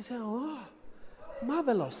looks at it and says, oh,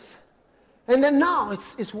 marvelous. And then now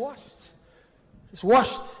it's washed. It's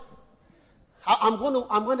washed. I'm going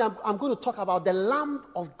to talk about the Lamb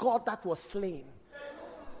of God that was slain.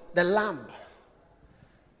 The Lamb.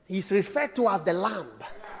 He's referred to as the Lamb.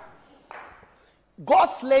 God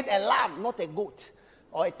slayed a lamb, not a goat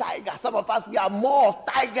or a tiger. Some of us, we are more of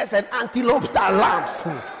tigers and antelopes than lambs.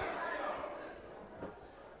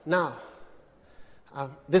 Now,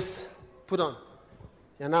 this put on.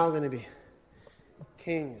 You're now going to be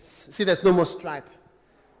kings. See, there's no more stripe.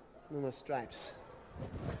 No more stripes.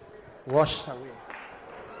 Washed away.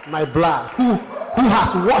 My blood. Who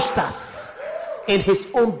has washed us in his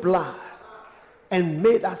own blood and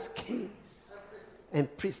made us kings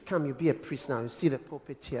and priests. Come, you be a priest now. You see the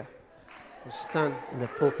pulpit here. You stand in the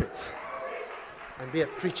pulpit and be a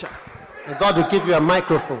preacher. And God will give you a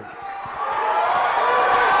microphone.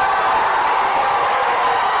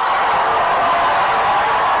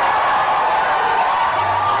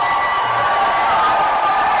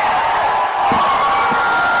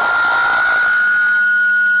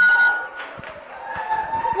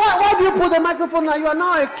 Why do you put the microphone now? You are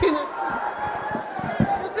now a king.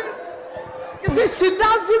 You see, she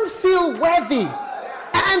doesn't feel worthy.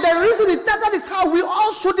 And the reason is that is how we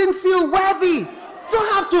all shouldn't feel worthy. You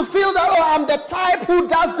don't have to feel that, oh, I'm the type who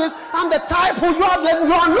does this. I'm the type who you are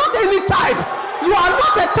not any type. You are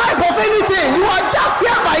not a type of anything. You are just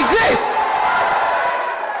here by grace.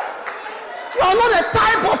 You are not a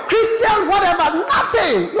type of Christian, whatever.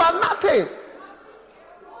 Nothing. You are nothing.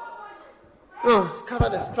 Oh, cover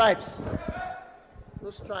the stripes.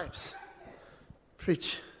 No stripes.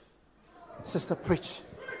 Preach. Sister, preach.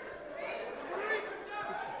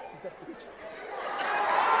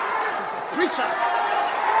 Preacher.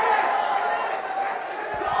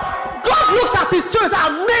 God looks at his children, I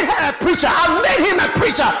made her a preacher. I made him a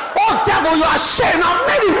preacher. Oh, devil, you are ashamed. I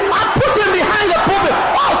made him. I put him behind the pulpit.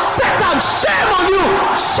 Oh, Satan, shame on you.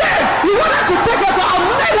 Shame. You wanted to take her to, I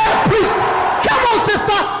made her a priest. Come on,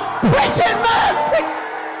 sister. Preach it, man. Preach.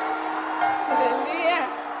 Hallelujah.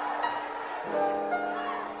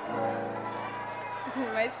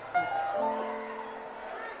 Mercy.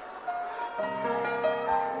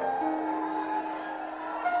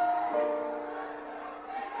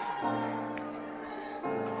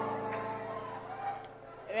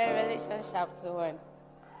 Revelation chapter 1.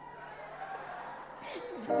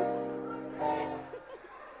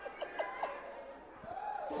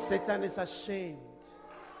 Satan is ashamed.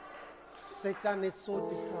 Satan is so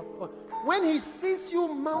disappointed. When he sees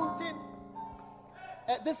you mounting,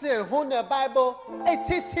 this is a whole Bible, it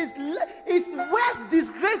is his worst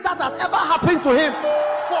disgrace that has ever happened to him.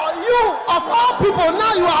 For you, of all people,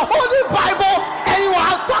 now you are holding Bible and you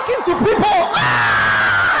are talking to people.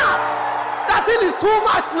 That thing is too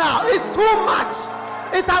much now. It's too much.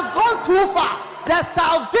 It has gone too far. The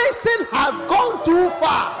salvation has gone too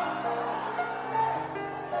far.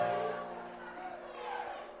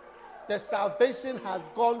 The salvation has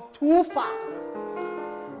gone too far.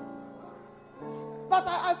 But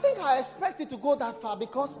I think I expect it to go that far,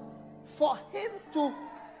 because for him to...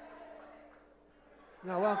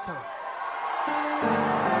 You're welcome.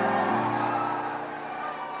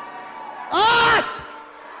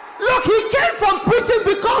 Look, he came from preaching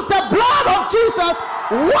because the blood of Jesus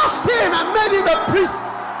washed him and made him a priest.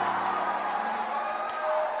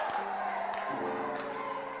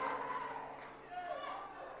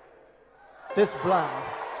 This blood.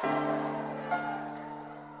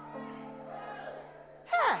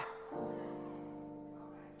 Hey.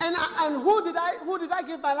 And who did I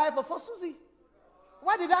give my life for? Susie.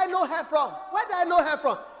 Where did I know her from? Where did I know her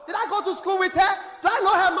from? Did I go to school with her? Did I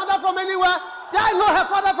know her mother from anywhere? Did I know her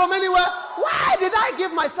father from anywhere? Why did I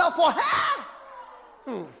give myself for her?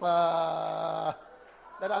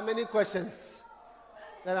 There are many questions.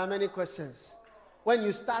 There are many questions. When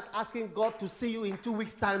you start asking God to see you in 2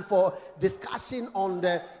 weeks' time for discussion on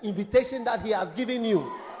the invitation that he has given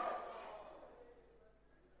you,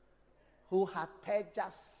 who had purged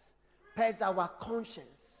our conscience,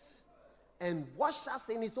 and washed us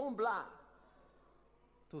in his own blood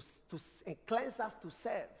to cleanse us to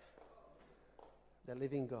serve the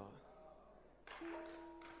living God.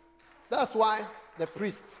 That's why the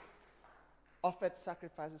priest offered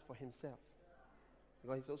sacrifices for himself,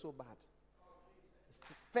 because he's also bad.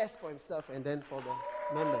 First for himself and then for the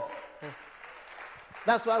members.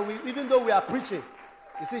 That's why even though we are preaching,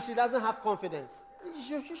 you see, she doesn't have confidence.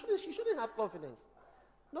 She shouldn't have confidence.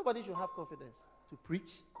 Nobody should have confidence to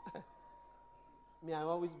preach. Me, I'm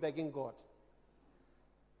always begging God.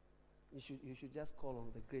 You should just call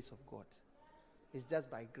on the grace of God. It's just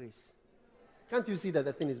by grace. Can't you see that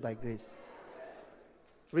the thing is by grace?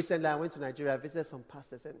 Recently, I went to Nigeria, I visited some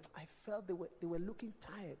pastors, and I felt they were looking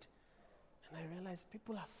tired. And I realized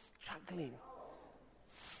people are struggling,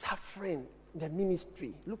 suffering in the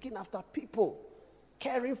ministry, looking after people,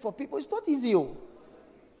 caring for people. It's not easy.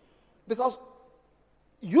 Because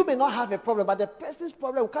you may not have a problem, but the person's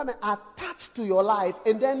problem will come and attach to your life,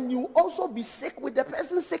 and then you also be sick with the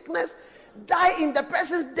person's sickness, die in the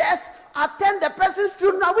person's death, attend the person's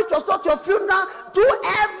funeral, which was not your funeral,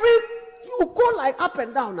 you go like up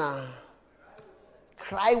and down now.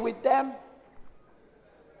 Cry with them.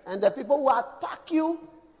 And the people who attack you,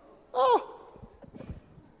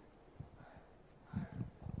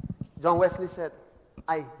 John Wesley said,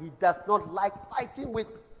 he does not like fighting with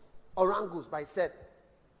orangutans, but he said,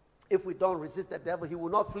 if we don't resist the devil, he will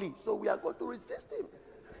not flee. So we are going to resist him.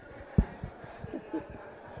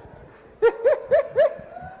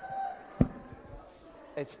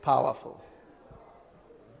 It's powerful.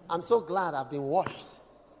 I'm so glad I've been washed.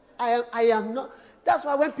 I am not. That's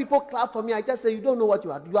why when people clap for me, I just say, you don't know what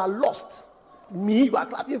you are. You are lost. Me, you are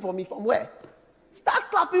clapping for me from where?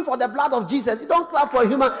 Start clapping for the blood of Jesus. You don't clap for a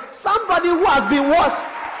human. Somebody who has been washed.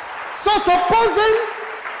 So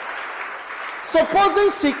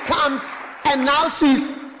supposing she comes and now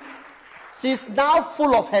she's now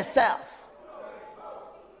full of herself.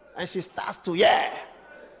 And she starts to,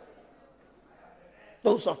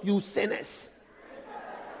 those of you sinners,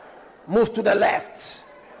 move to the left.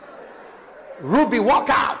 Ruby, walk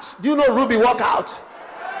out. Do you know Ruby, walk out?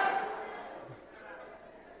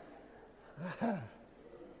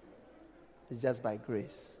 It's just by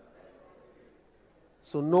grace.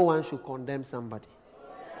 So no one should condemn somebody.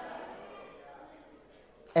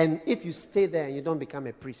 And if you stay there and you don't become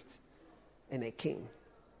a priest and a king,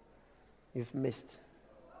 you've missed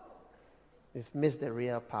the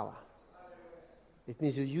real power. It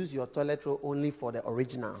means you use your toilet roll only for the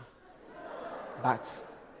original. But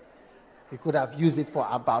you could have used it for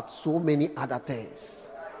about so many other things.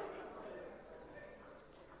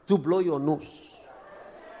 To blow your nose.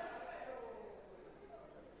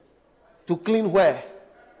 To clean where?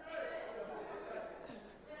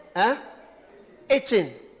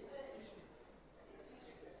 Itching.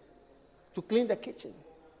 To clean the kitchen.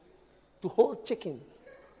 To hold chicken.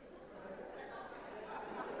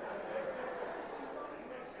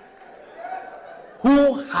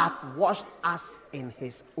 Who hath washed us in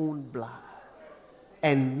his own blood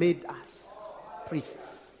and made us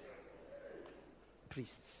priests.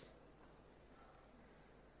 Priests.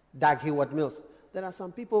 Dag Heward-Mills. There are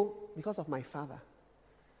some people, because of my father,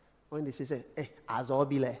 when they say, hey,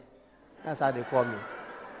 Azor-Bile, that's how they call me.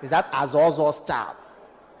 Is that Azor's child?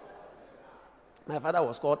 My father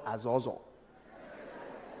was called Azorzo.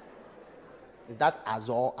 Is that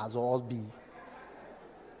Azor's B?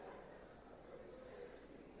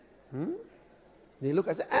 They look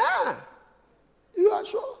and say, you are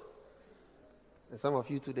sure? And some of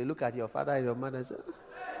you too, they look at your father and your mother and say,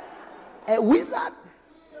 a wizard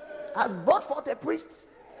has brought forth a priest.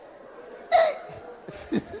 Hey!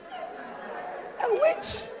 A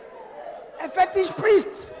witch, a fetish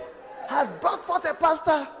priest has brought forth a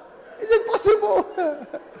pastor. Is it possible?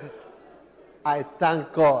 I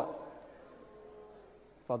thank God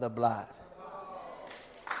for the blood.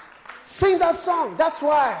 Sing that song. That's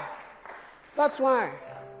why. That's why.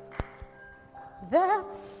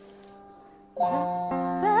 That's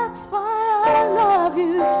why I love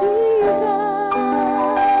you, Jesus.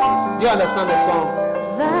 Do you understand the song?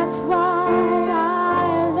 That's why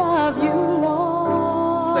I love you,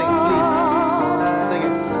 Lord. Sing it, please. Sing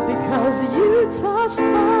it. Because you touched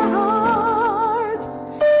my heart,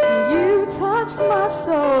 you touched my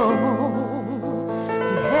soul,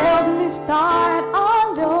 you helped me start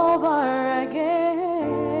all over again.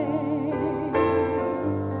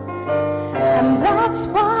 And that's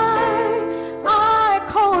why I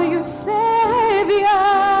call you Savior.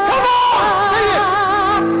 Come on, sing it.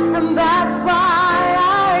 And that's why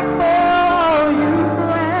I call you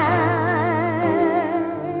friend.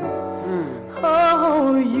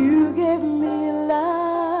 Oh, you gave me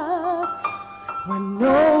love when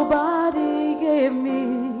nobody gave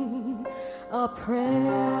me a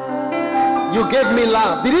prayer. You gave me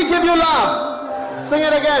love. Did he give you love? Sing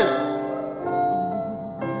it again.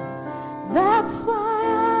 That's why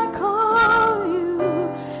I call you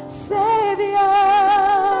Savior.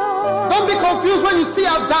 Don't be confused when you see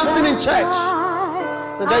us dancing in church.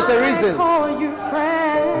 So there's a reason. I call you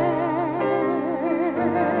friend.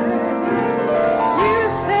 You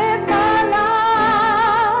saved my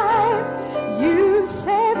life. You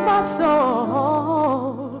saved my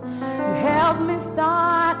soul. You helped me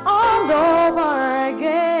start all over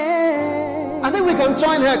again. I think we can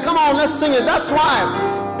join her. Come on, let's sing it. That's why.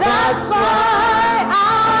 That's why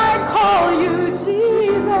I call you Jesus.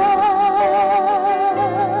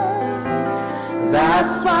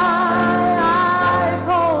 That's why I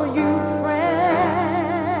call you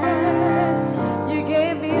friend. You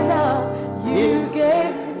gave me love. You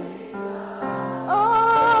gave me,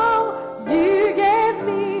 oh, you gave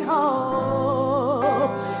me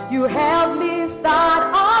hope. You helped me start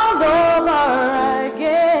all over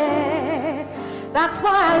again. That's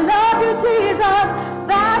why I love you, Jesus.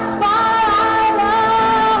 That's why I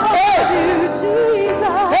love you,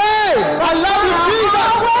 Jesus. Hey, I love you, Jesus.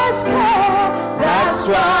 Always care. That's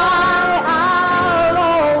why I'll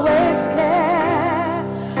always care.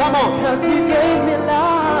 Come on. Because you gave me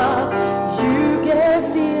love. You gave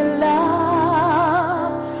me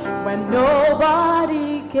love when nobody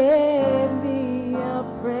gave me a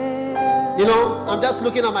prayer. You know, I'm just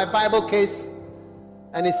looking at my Bible case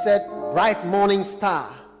and it said, bright morning star.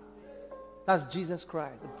 That's Jesus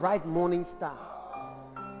Christ, the bright morning star.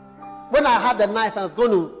 When I had the knife and I was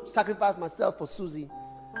going to sacrifice myself for Susie,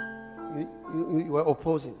 you were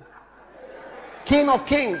opposing. King of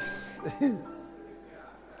kings.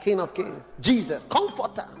 King of kings. Jesus,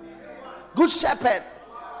 comforter, good shepherd,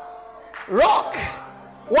 rock,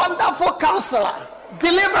 wonderful counselor,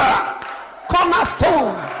 deliverer,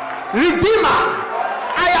 cornerstone, redeemer.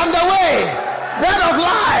 I am the way, bread of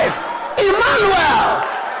life, Emmanuel,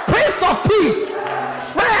 Prince of Peace,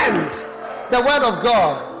 friend, the Word of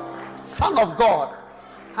God, Son of God,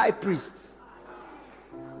 High Priest.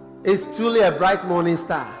 Is truly a bright morning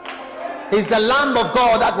star. He's the Lamb of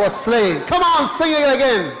God that was slain. Come on, sing it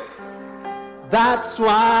again. That's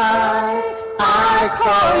why I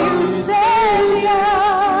call you Savior.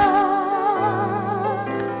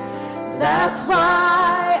 That's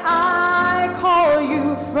why I call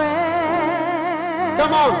you friend.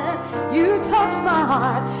 Come on. You touch my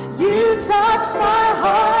heart. You touch my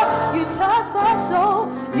heart. You touch my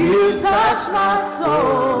soul. You touch my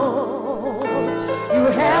soul. You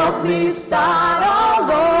help me start all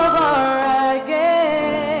over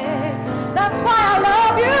again. That's why I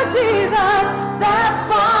love you, Jesus. That's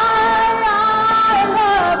why I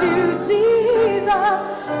love you, Jesus.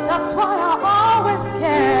 That's why I always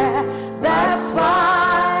care. That's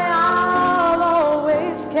why I'll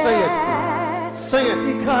always care. Sing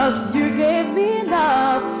it. Because you gave me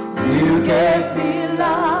love. You gave me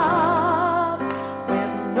love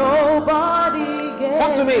when nobody gave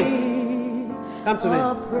Come to me. me Come to me.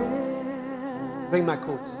 a prayer. Bring my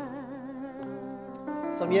coat.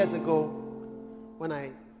 Some years ago, when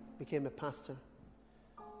I became a pastor,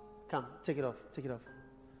 come, take it off, take it off.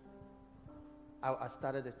 I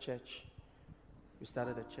started a church. We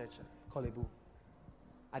started a church at Kolebu.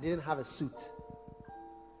 I didn't have a suit.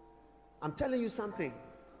 I'm telling you something.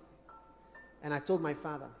 And I told my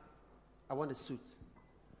father, I want a suit.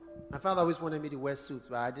 My father always wanted me to wear suits,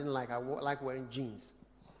 but I didn't like. I like wearing jeans.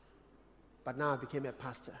 But now I became a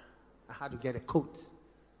pastor. I had to get a coat.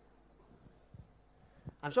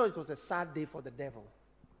 I'm sure it was a sad day for the devil.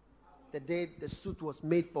 The day the suit was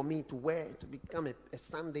made for me to wear to become a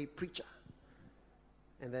Sunday preacher.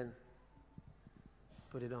 And then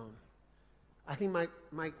put it on. I think my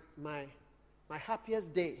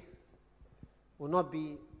happiest day will not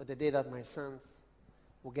be the day that my sons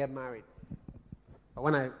will get married. But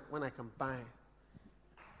when I can buy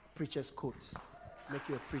preacher's coat, make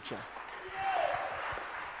you a preacher.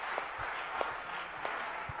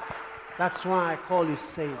 That's why I call you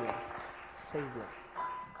Savior. Savior.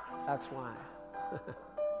 That's why.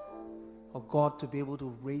 For God to be able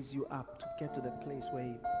to raise you up to get to the place where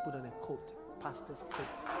He put on a coat, pastor's coat.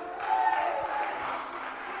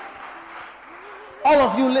 All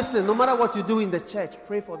of you listen, no matter what you do in the church,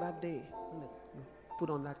 pray for that day. You put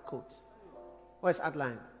on that coat. Where's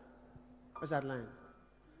Adeline? Where's Adeline?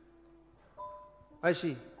 Where is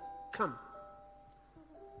she? Come.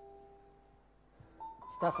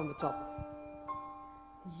 Start from the top.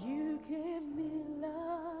 You give me love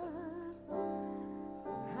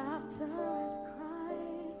after it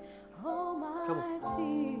cried all my Come on.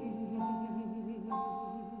 tears.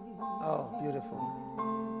 Oh, beautiful.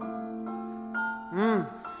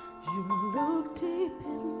 You look deep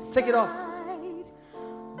inside. Take it off.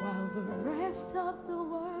 While the rest of the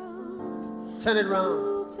world Turn it around.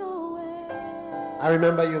 looked away. I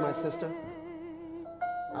remember you, my sister.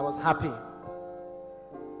 I was happy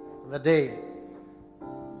the day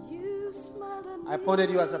You smiled at I appointed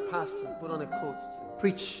you as a pastor, put on a coat,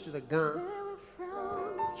 preach to the Gan me with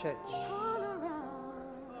frowns church. all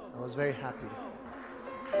around. I was very happy.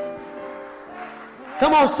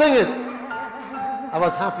 Come on, sing it. I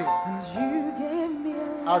was happy. You gave me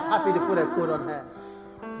I was happy to put a coat on her.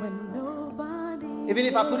 when nobody Even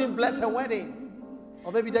if I couldn't bless her wedding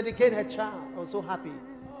or maybe dedicate her child, I was so happy.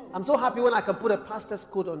 I'm so happy when I can put a pastor's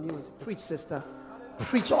coat on you and say, preach, sister.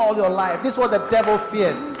 Preach all your life. This is what the devil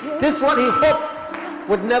feared. This is what he hoped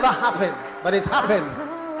would never happen. But it's happened.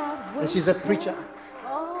 And she's a preacher.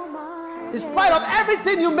 In spite of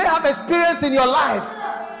everything you may have experienced in your life,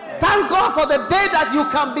 thank God for the day that you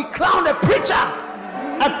can be crowned a preacher.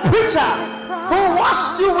 A preacher who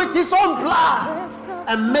washed you with his own blood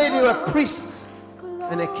and made you a priest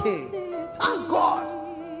and a king. Thank God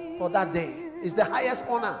for that day. It's the highest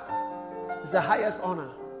honor. It's the highest honor.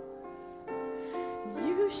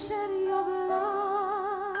 You shed your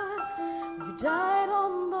blood. You died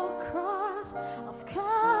on the cross of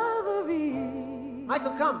Calvary.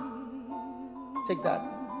 Michael, come. Take that.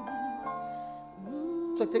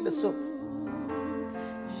 So take the soap.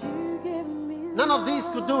 You gave me None of these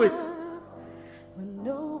could do it. when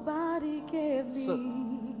nobody gave me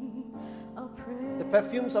So- a prayer. The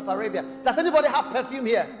perfumes of Arabia. Does anybody have perfume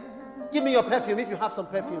here? Give me your perfume if you have some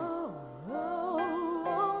perfume.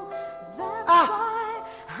 That's Ah.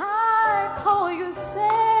 why I call you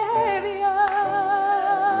Savior.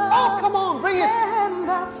 Oh, come on, bring it. And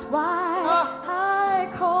that's why I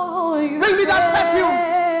call you Bring me that perfume.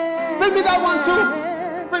 friend. Bring me that one too.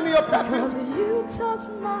 Bring me your Because perfume. you touch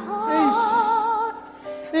my heart.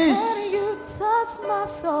 Eesh. And you touch my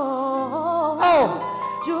soul. Oh,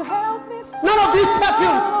 You help me none of these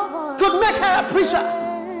perfumes start could make her a preacher.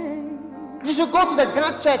 again. You should go to the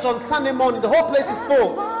Grand Church on Sunday morning. The whole place is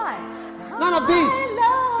full. Why? None of these. I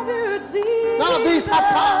love you, Jesus. None of these have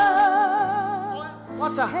power.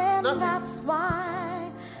 Water. And Nothing. that's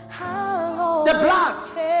why I'll The blood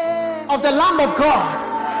always care. of the Lamb of God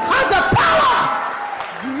has the power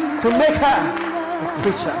to make her a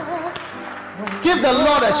preacher. Give the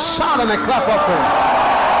Lord a shout and a clap offering.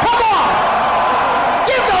 Come on.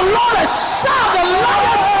 Give the Lord a shout, the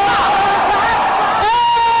loudest shout.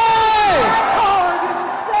 Hey!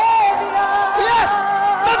 Yes.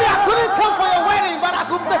 Maybe I couldn't come for your wedding, but I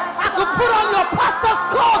could put on your pastor's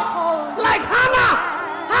coat like Hannah.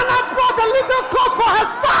 Hannah brought a little coat for her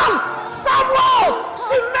son, Samuel.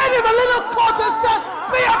 She made him a little coat and said,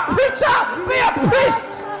 be a preacher, be a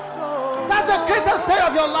priest. That's the greatest day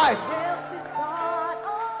of your life.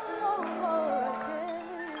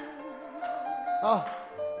 Oh,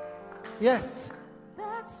 yes.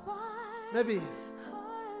 Maybe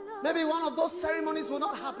one of those ceremonies will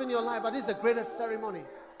not happen in your life, but this is the greatest ceremony.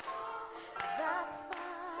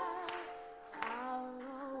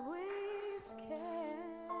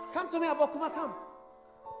 Come to me, Abokuma, come.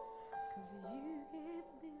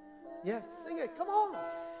 Yes, sing it. Come on.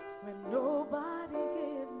 When nobody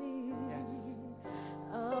gave me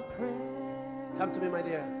a prayer. Come to me, my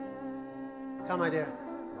dear. Come, my dear.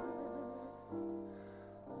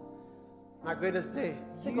 My greatest day.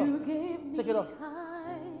 Take it off.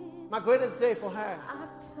 My greatest day for her.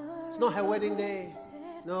 It's not her wedding day.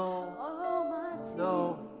 No.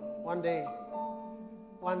 One day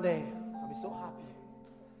I'll be so happy.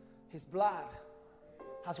 His blood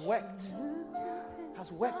has worked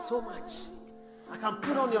so much. I can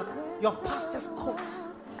put on your pastor's coat.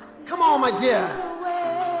 Come on, my dear.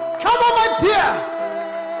 Come on, my dear.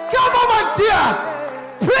 Come on, my dear.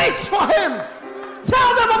 Preach for him.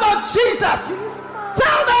 Tell them about Jesus.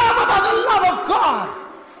 Tell them about the love of God.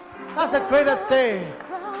 That's the greatest day.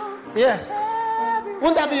 Yes.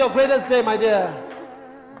 Won't that be your greatest day, my dear?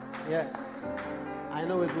 Yes. I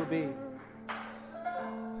know it will be.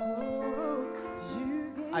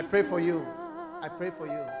 I pray for you. I pray for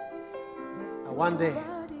you. And one day,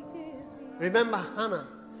 remember Hannah,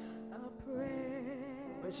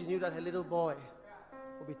 when she knew that her little boy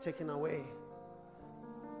would be taken away.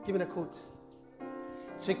 Give me the coat.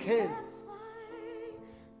 She came.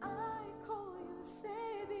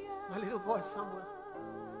 My little boy Samuel.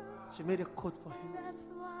 She made a coat for him.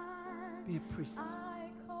 Be a priest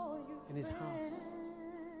in his house.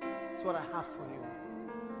 That's what I have for you.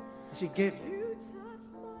 And she gave him.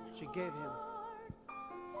 She gave him.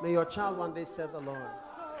 May your child one day serve the Lord.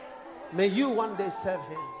 May you one day serve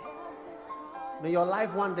him. May your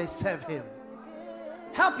life one day serve him.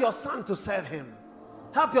 Help your son to serve him.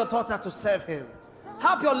 Help your daughter to serve him.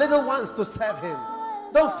 Help your little ones to serve him.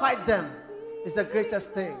 Don't fight them. It's the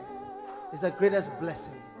greatest thing. It's the greatest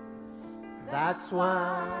blessing. That's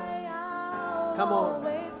why. Come on.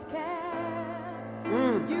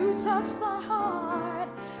 You touch my heart.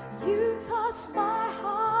 You touch my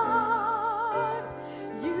heart.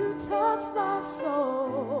 You touch my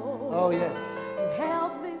soul. Oh, yes. You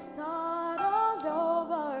help me start all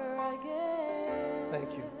over again. Thank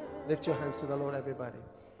you. Lift your hands to the Lord, everybody.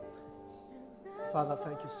 Father,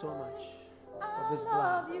 thank you so much for this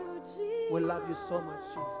blood. We love you so much,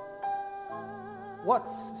 Jesus.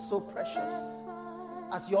 What's so precious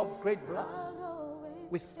as your great blood?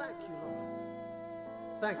 We thank you, Lord.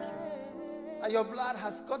 Thank you. And your blood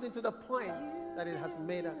has gotten to the point that it has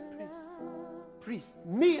made us priests.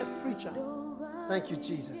 Me a preacher. Thank you,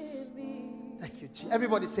 Jesus. Thank you, Jesus.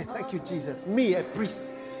 Everybody say, thank you, Jesus. Me a priest.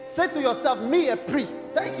 Say to yourself, me a priest.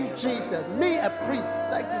 Thank you, Jesus. Me a priest.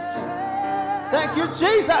 Thank you, Jesus. Thank you,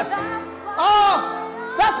 Jesus. Oh,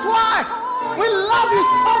 that's why we love you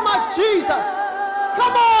so much, Jesus.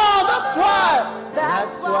 Come on, that's why.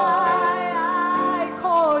 That's why I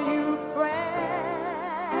call you friend.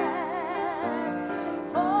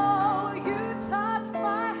 Oh, you touch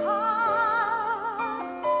my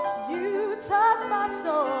heart. You touch my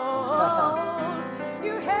soul.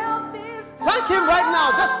 You help me. Thank him right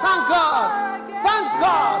now. Just thank God. Thank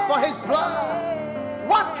God for his blood.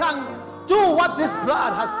 What can do what this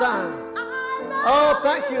blood has done? Oh,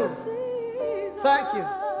 thank you. Thank you.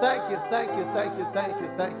 Thank you. Thank you. Thank you. Thank you.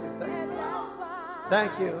 Thank you. Thank you.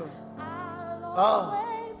 Thank you. Oh.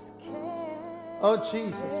 Oh,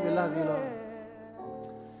 Jesus, we love you, Lord.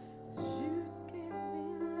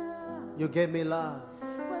 You gave me love.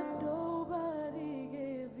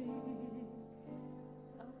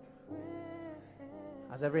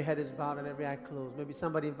 As every head is bowed and every eye closed, maybe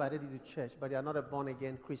somebody invited you to church, but you are not a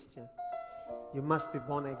born-again Christian. You must be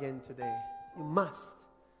born again today. You must.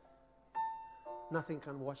 Nothing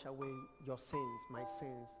can wash away your sins, my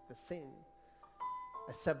sins, the sin,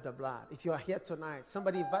 except the blood. If you are here tonight,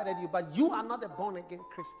 somebody invited you, but you are not a born-again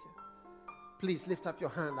Christian. Please lift up your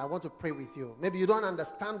hand. I want to pray with you. Maybe you don't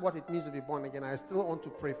understand what it means to be born again. I still want to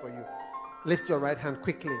pray for you. Lift your right hand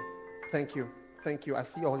quickly. Thank you. Thank you. I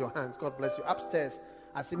see all your hands. God bless you. Upstairs,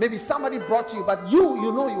 I see. Maybe somebody brought you, but you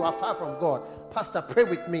know you are far from God. Pastor, pray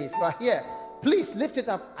with me. If you are here, please lift it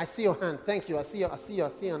up. I see your hand. Thank you. I see your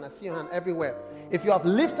hand everywhere. If you have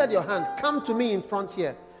lifted your hand, come to me in front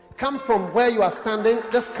here. Come from where you are standing.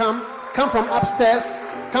 Just come. Come from upstairs.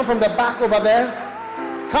 Come from the back over there.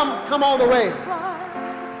 Come all the way.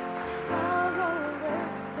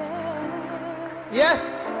 Yes.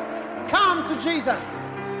 Come to Jesus.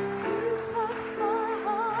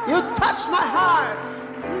 You touch my heart.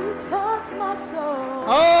 You touch my soul.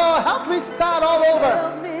 Oh, help me start all over.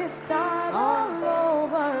 Help me start all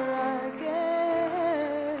over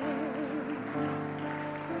again.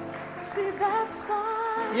 See, that's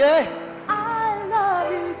why I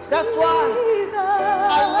love you, Jesus. That's why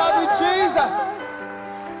I love you, Jesus.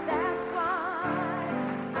 That's why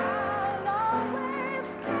I'll always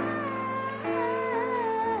care.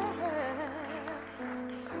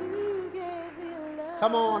 You gave me love.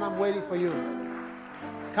 Come on, I'm waiting for you.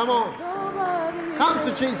 Come on. Nobody Come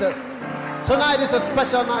to Jesus. Tonight is a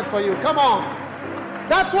special night for you. Come on.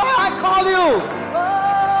 That's why I call you.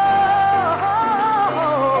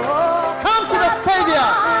 Come to the Savior.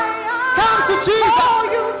 Come to Jesus.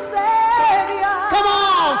 Come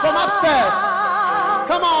on from upstairs.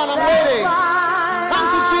 Come on, I'm waiting. Come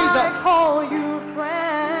to Jesus.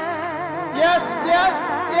 Yes, yes,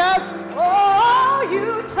 yes. Oh,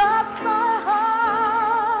 you touch my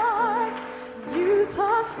heart. You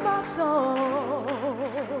touch my soul.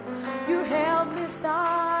 You help me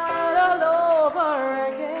start all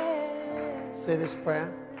over again. Say this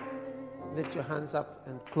prayer. Lift your hands up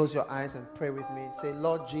and close your eyes and pray with me. Say,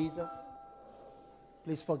 Lord Jesus,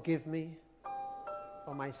 please forgive me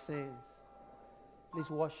for my sins. Please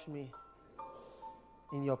wash me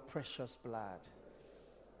in your precious blood.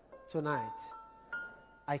 Tonight,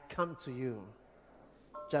 I come to you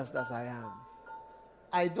just as I am.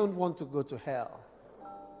 I don't want to go to hell.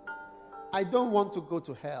 I don't want to go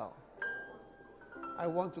to hell. I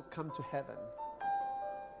want to come to heaven.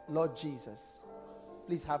 Lord Jesus,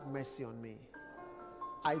 please have mercy on me.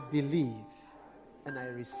 I believe and I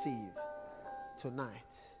receive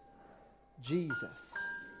tonight Jesus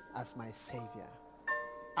as my Savior.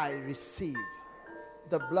 I receive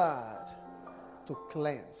the blood to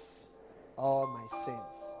cleanse all my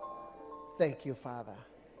sins. Thank you, Father,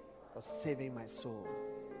 for saving my soul.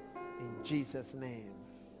 In Jesus' name.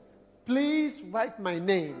 Please write my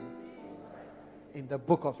name in the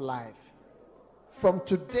book of life. From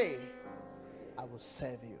today, I will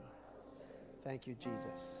serve you. Thank you,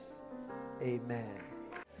 Jesus. Amen.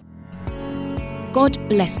 God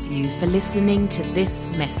bless you for listening to this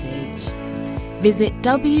message. Visit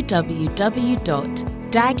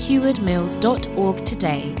www.daghewardmills.org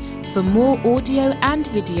today for more audio and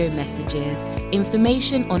video messages,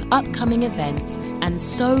 information on upcoming events, and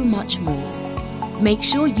so much more. Make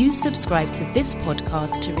sure you subscribe to this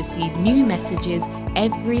podcast to receive new messages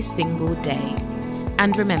every single day.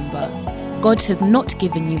 And remember, God has not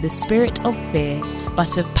given you the spirit of fear,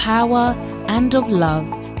 but of power and of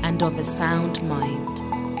love and of a sound mind.